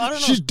honest, I don't know.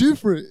 She's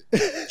different.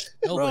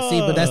 no,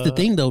 but that's the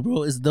thing though,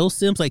 bro. Is those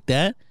simps like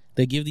that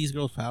they give these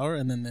girls power,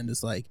 and then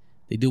it's like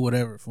they do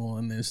whatever for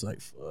them, and it's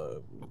like,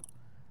 fuck.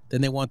 Then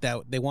they want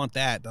that. They want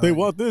that. Dog. They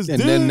want this. And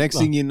dick. then next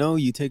thing you know,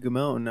 you take them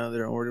out, and now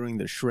they're ordering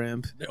the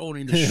shrimp. They're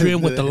ordering the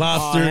shrimp with the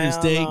lobster Oh, and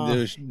hell steak. no.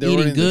 They're Eating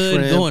ordering good, the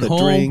shrimp, going the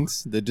home.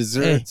 drinks, the Hey,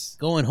 desserts.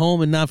 going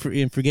home and not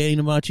forgetting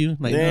about you.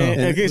 Like, Yeah,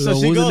 no. okay, so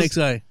what she was the goes- next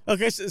guy?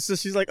 Okay, so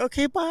she's like,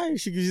 okay, bye.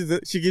 She gives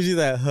you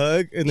that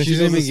hug, and then She she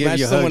doesn't goes to even give smash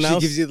you a someone hug.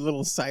 else. She gives you a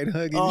little side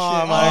hug and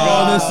Oh, shit. my Oh,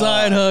 God. the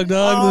side hug,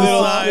 dog.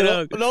 The side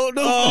hug. No,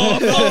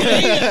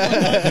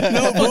 Oh,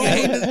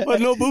 no,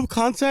 but no boob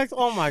contact.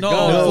 Oh my No,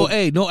 god. well,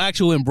 hey, no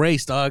actual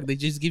embrace, dog. They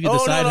just give you the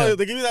Oh side no, hug.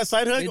 they give you that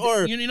side hug, They-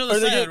 or you know the or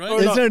they side, give- right? or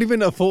It's no, not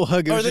even a full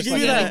hug. It or was they just give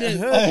like you Yeah, that. they did.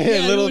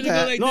 Hey, Yeah, little when you go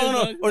pat. like No, this,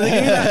 no, dog. or they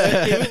give you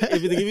that.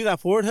 If they give you that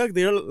forward hug,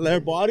 their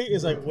body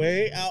is like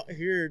way out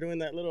here doing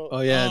that little.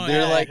 Oh yeah, Oh,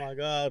 they're yeah. like oh my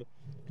god,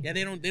 Yeah,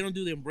 they don't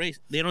do the embrace.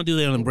 They don't do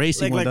the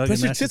embracing one, like dog. press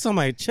and your that's tits on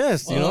my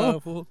chest, you know,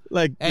 fool.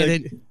 like, And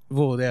like then,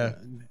 well, yeah.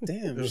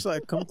 damn, just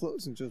like come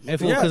close and just Hey,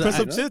 fool, yeah, 'cause press I-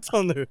 some tits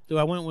on there. Dude,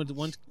 I went with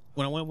one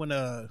when I went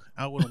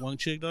out with one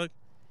chick, dog,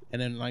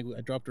 and then like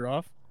I dropped her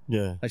off.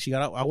 Yeah, Like she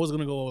got out. I was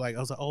gonna go like I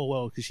was like, oh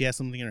well, because she had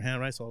something in her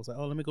hand, right? So I was like,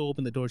 oh, let me go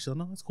open the door. She's like,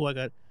 no, it's cool.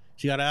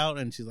 She got out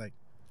and she's like,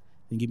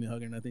 didn't give me a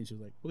hug or nothing. She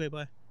was like, okay,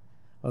 bye.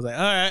 I was like,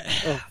 all right.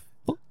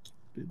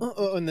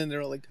 and then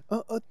they're all like,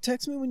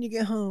 text me when you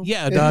get home.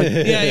 Yeah, dog.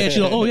 Yeah. She's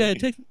like, oh yeah,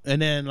 text me.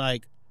 And then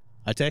like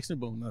I texted her,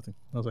 boom, nothing.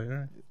 I was like, all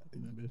right.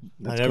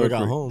 That's I never code got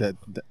for- home. That,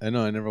 I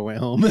know, I never went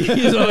home.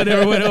 So I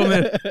never went home.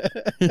 Man.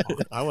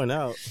 I went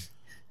out.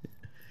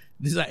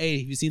 This is like, hey,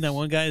 have you seen that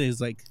one guy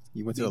that's like,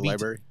 You went to the Be-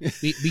 library.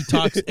 be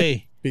toxic?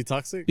 Hey, Be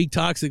toxic. be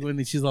toxic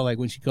when she's all like,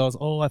 when she calls,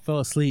 oh, I fell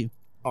asleep.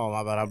 Oh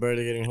my bad, I'm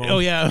barely getting home. Oh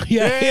yeah.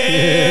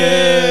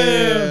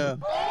 Yeah.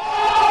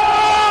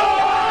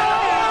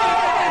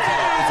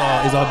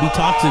 It's all be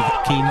toxic,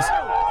 Kings.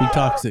 Be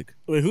toxic.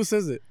 Wait, who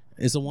says it?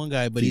 It's the one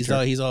guy, but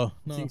Future. he's all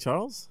King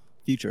Charles?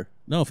 Future.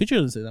 no. Future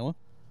doesn't say that one.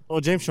 Oh,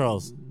 James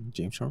Charles.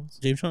 James Charles.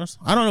 James Charles.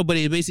 I don't know, but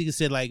it basically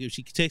said like if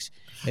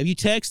you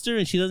text her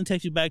and she doesn't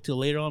text you back till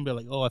later on, be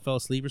like, oh, I fell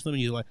asleep or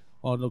something. You're like,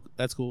 oh no,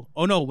 that's cool.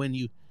 Oh no, when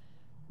you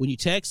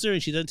text her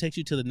and she doesn't text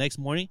you till the next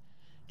morning,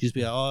 just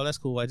be like, oh, that's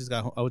cool. I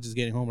was just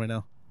getting home right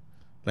now.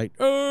 Like,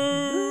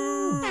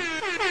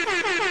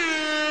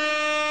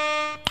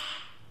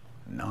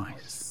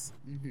 Nice.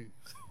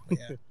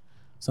 yeah.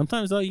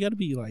 Sometimes though, you gotta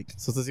be like,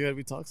 Sometimes you gotta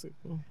be toxic.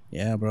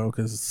 yeah, bro,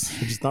 because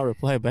Just not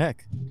reply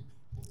back.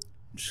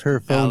 Her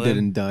phone Alan.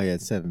 didn't die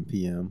at 7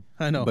 p.m.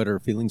 I know. But her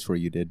feelings for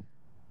you did.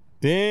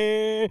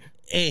 Damn.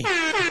 hey,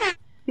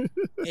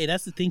 hey,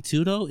 that's the thing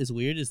too. Though is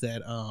weird is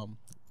that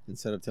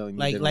Instead of telling you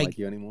Like- they don't like- like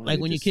you anymore. like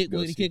they when you just kick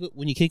ghost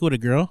when you kick with a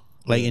girl,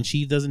 like, and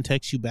she doesn't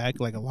text you back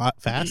like a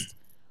lot fast,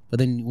 but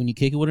then when you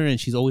kick it with her and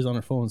she's always on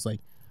her phone, it's like,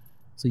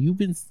 so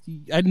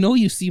I know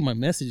you see my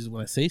messages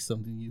when I say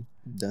something to you,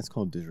 That's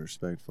called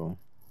disrespectful.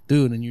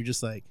 dude, and you're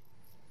just like,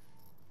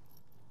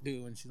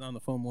 dude, when she's on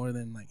the phone more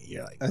than like,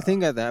 you're like, I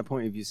think at that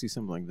point, if you see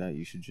something like that,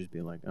 you should just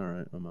be like, all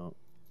right, I'm out.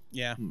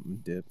 Yeah.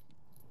 dip,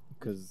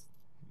 because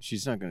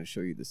she's not gonna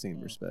show you the same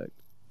respect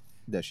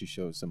that she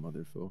shows some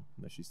other fool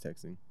that she's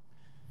texting.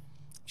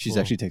 She's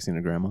actually texting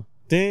her grandma.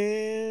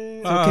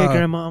 Damn. Okay,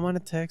 grandma, I'm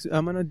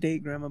on a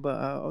date, grandma, but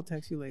I'll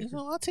text you later.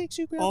 I'll text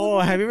you, grandma. Oh,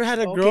 have you ever had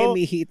a girl?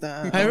 Okay,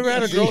 mijita. Have you ever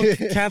had a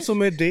girl cancel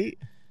mid date?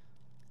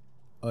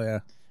 Oh yeah.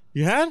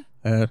 You had?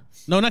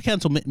 No, not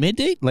cancel mid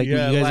date. Like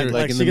Yeah, when you guys like- are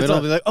Like in she the gets middle, a-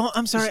 I'll be like, "Oh,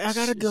 I'm sorry, I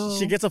gotta go."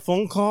 She gets a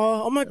phone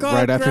call. Oh my god!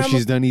 right after Grandma-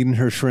 she's done eating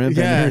her shrimp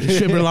Yeah. and her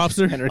shrimp and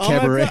lobster. and her Oh my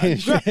cabaret. God,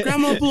 and shit.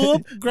 Grandma blew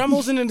up.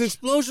 Grandma's in an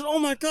explosion. Oh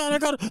my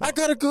god! I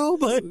gotta go.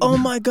 But Oh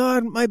my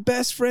god, my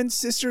best friend's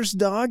sister's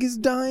dog is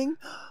dying.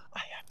 I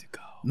have to go.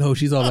 No,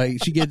 she's all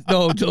like she gets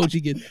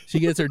she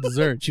gets her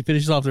dessert. She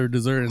finishes off her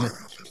dessert and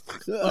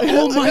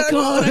oh my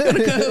god, I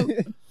gotta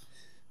go.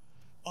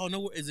 Oh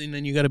no, and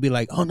then you gotta be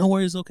like, oh no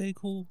worries, okay,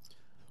 cool.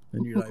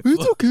 And you're like,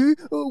 It's okay.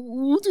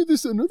 We'll do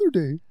this another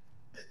day.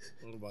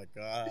 oh my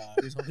god!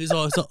 he's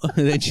all,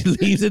 and then she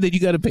leaves, and then you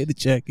gotta pay the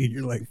check, and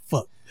you're like,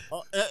 fuck.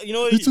 You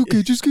know, It's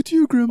okay. Just get to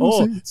your grandma.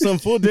 Oh, some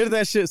fool did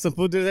that shit. Some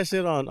fool did that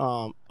shit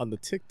on the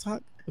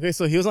TikTok. Okay,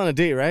 so he was on a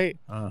date, right?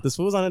 This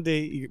fool was on a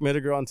date. He met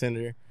a girl on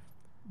Tinder.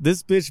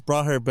 This bitch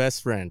brought her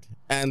best friend,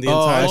 and the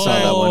entire I saw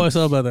that time, one. I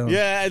saw about that one.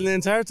 yeah, and the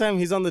entire time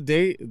he's on the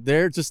date,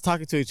 they're just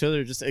talking to each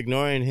other, just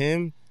ignoring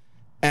him.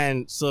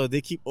 And so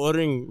they keep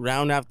ordering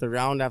round after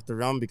round after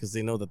round because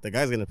they know that the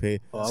guy's gonna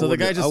pay. So the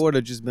guy I just would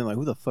have just been like,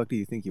 "Who the fuck do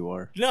you think you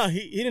are?" no,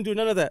 he didn't do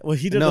none of that. Well,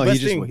 he did No, the he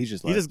best just- thing. he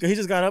just he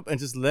just got up and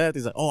just left.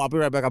 He's like, "Oh, I'll be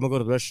right back. I'm gonna go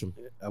to the restroom."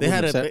 I They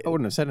had I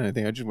wouldn't have said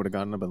anything. I just would have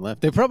gotten up and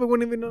left. They probably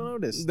wouldn't even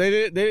notice.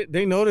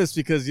 They noticed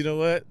because you know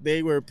what?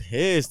 They were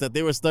pissed that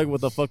they were stuck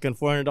with a fucking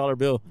 $400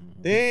 bill.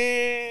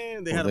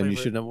 Damn, they Well, had to then pay you for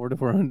it. shouldn't have ordered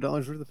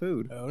 $400 worth of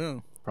food. I don't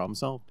know. Problem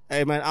solved.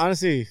 Hey man,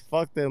 honestly,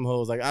 fuck them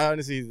hoes. Like I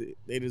honestly,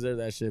 they deserve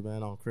that shit,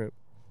 man. On crib,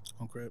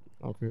 Oh crap.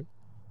 on crib.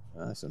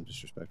 That's some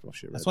disrespectful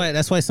shit.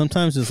 That's why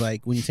sometimes it's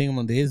like when you take them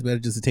on dates, it's better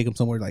just to take them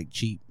somewhere like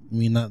cheap. I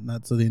mean,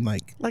 not so they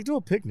like Like do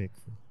a picnic.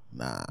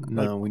 nah.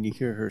 No, when you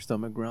hear her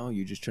stomach growl,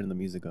 you just turn the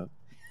music up.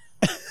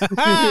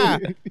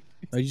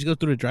 Or you just go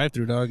through the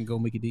drive-through, dog, and go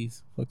Mickey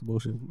D's. Fuck the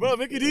bullshit. Bro,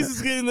 Mickey D's is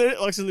getting there.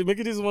 Actually,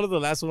 Mickey D's is one of the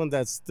last ones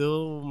that's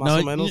still No,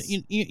 Maso Menos.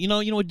 you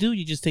know what do?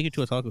 You just take it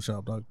to a taco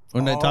shop, dog,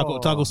 or a Oh.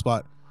 taco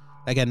spot.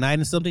 Like at night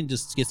and something,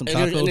 just get some And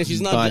tacos. if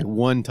she's not Buy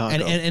one taco.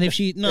 and if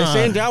she no, If she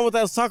ain't down with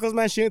those tacos,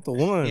 man, she ain't the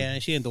one. yeah,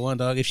 she ain't the one,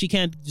 dog. If she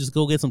can't just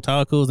go get some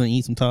tacos and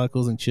eat some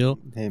tacos and chill,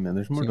 Hey man,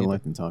 there's more She to ain't-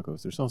 life than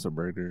tacos. There's also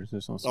burgers.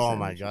 There's also Oh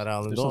my sandwiches. God,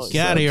 Alan, There's don't- also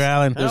get out of here, subs.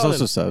 Alan. There's Alan.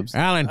 also subs.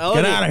 Alan, Alan,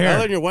 get out of here.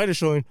 Alan, your white is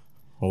showing.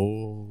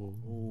 Oh.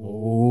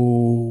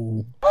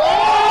 Oh.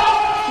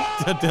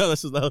 Damn,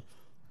 that's just loud.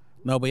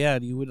 No, but yeah,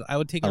 I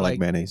would take I it like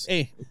mayonnaise.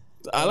 Hey,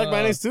 I like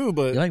mayonnaise too,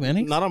 but you like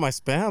mayonnaise? not on my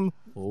spam.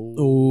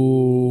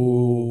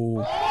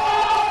 oh.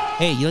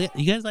 Hey,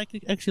 you guys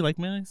actually like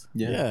mayonnaise?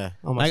 Yeah.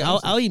 On my Like spam.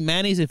 I'll eat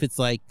mayonnaise if it's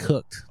like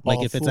cooked, like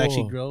Oh, if it's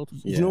actually fool. grilled.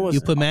 You know what? You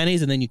put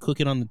mayonnaise and then you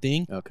cook it on the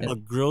thing. Okay. A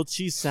grilled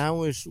cheese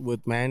sandwich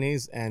with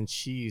mayonnaise and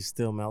cheese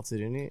still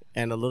melted in it,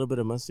 and a little bit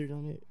of mustard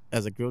on it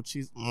as a grilled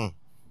cheese.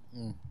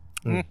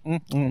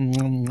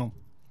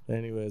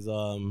 Anyways, I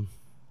was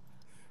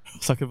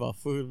talking about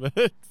food,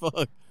 man.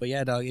 Fuck. But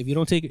yeah, dog. If you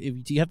don't take,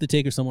 if you have to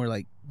take her somewhere,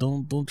 like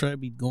don't try to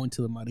be going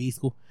to the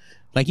marisco.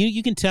 Like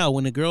you can tell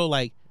when a girl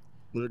like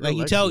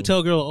you tell a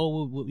girl,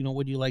 oh,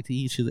 what do you like to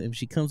eat? If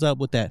she comes up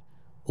with that,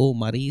 oh,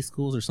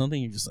 mariscos or something,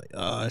 you're just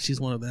like,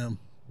 she's one of them.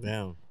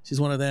 Damn, She's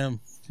one of them.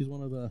 She's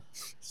one of the.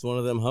 it's one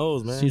of them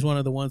hoes, man. She's one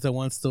of the ones that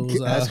wants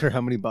those. Ask her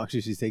how many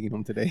boxes she's taking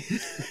home today.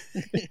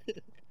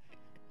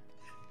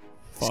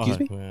 Fuck,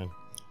 Excuse me? man.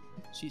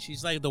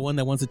 She's like the one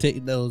that wants to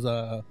take those.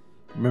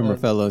 Remember,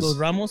 fellas. Those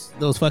Ramos,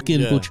 those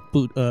fucking Yeah.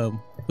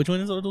 which one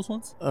is those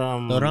ones?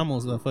 The The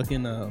Ramos, the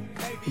fucking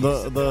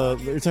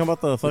you're talking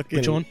about the fucking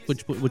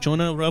which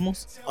one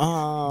Ramos?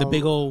 The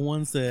big old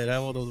ones that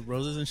have all those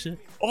roses and shit.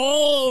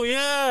 Oh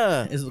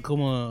yeah, It's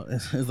como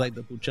it's like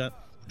the puchona.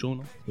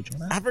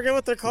 I forget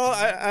what they're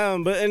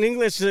called. But in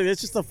English,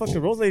 it's just a fucking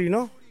rose lady,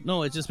 no?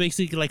 No, it's just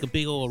basically like a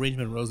big old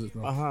arrangement of roses,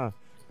 bro. Uh-huh.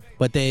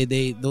 But they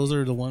those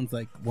are the ones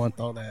like want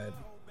all that.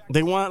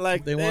 They want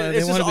like They want- it's they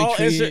just want to be all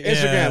treated-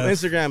 yeah.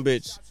 Instagram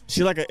bitch.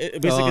 She like a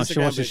basic Instagram she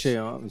wants to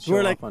bitch. show We're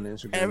off like on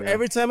Instagram.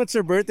 every time it's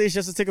her birthday, she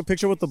has to take a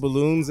picture with the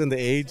balloons and the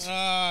age.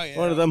 Oh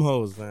One of them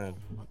hoes, man.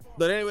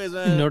 But anyways,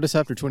 man. Notice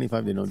after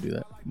 25, they don't do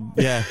that.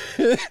 Yeah.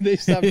 They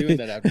stop doing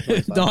that after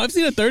 25. No, I've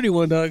seen a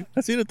 31, dog.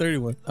 I've seen a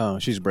 31. Oh,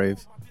 she's brave.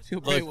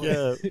 Fuck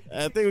yeah.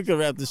 I think we can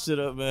wrap this shit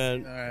up,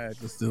 man. All right,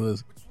 let's do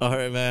this. All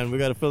right, man. We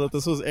gotta fill up.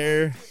 This was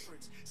air.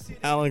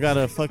 Alan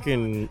gotta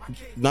fucking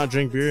not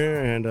drink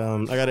beer, and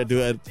I gotta do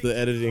the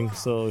editing.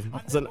 So,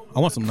 I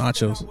want some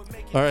nachos.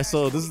 all right.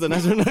 So this is the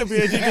 909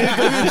 BAG.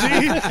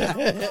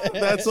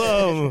 That's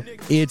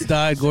It's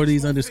dot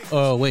Gordy's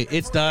Oh wait,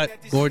 it's dot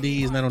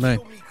Gordy's 909.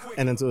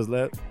 and then to his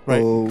left,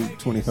 right. Oh,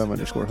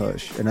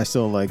 25_hush. And I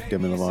still like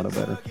Demi Lovato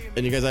better.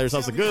 And you guys have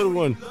yourselves a good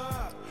one.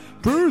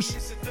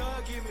 Peace.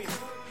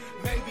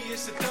 Maybe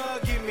it's a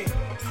thug in me.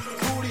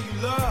 Who do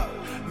you love?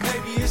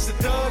 Maybe it's a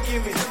thug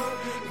in me.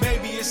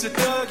 Maybe it's a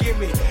thug in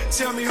me.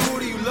 Tell me who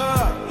do you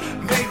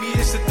love? Maybe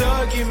it's a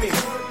thug in me.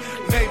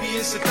 Maybe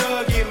it's a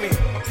thug in me.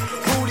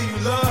 Who do you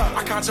love?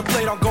 I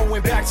contemplate on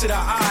going back to the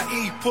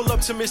IE. Pull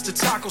up to Mr.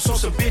 Taco so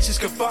some bitches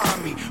can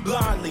find me.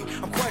 Blindly,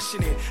 I'm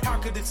questioning, how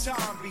could the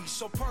time be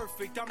so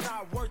perfect? I'm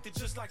not worth it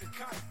just like a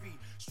kite be.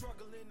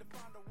 Struggling to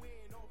find a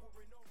win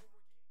over and over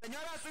again.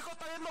 Señora, su hijo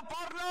está viendo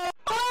porno.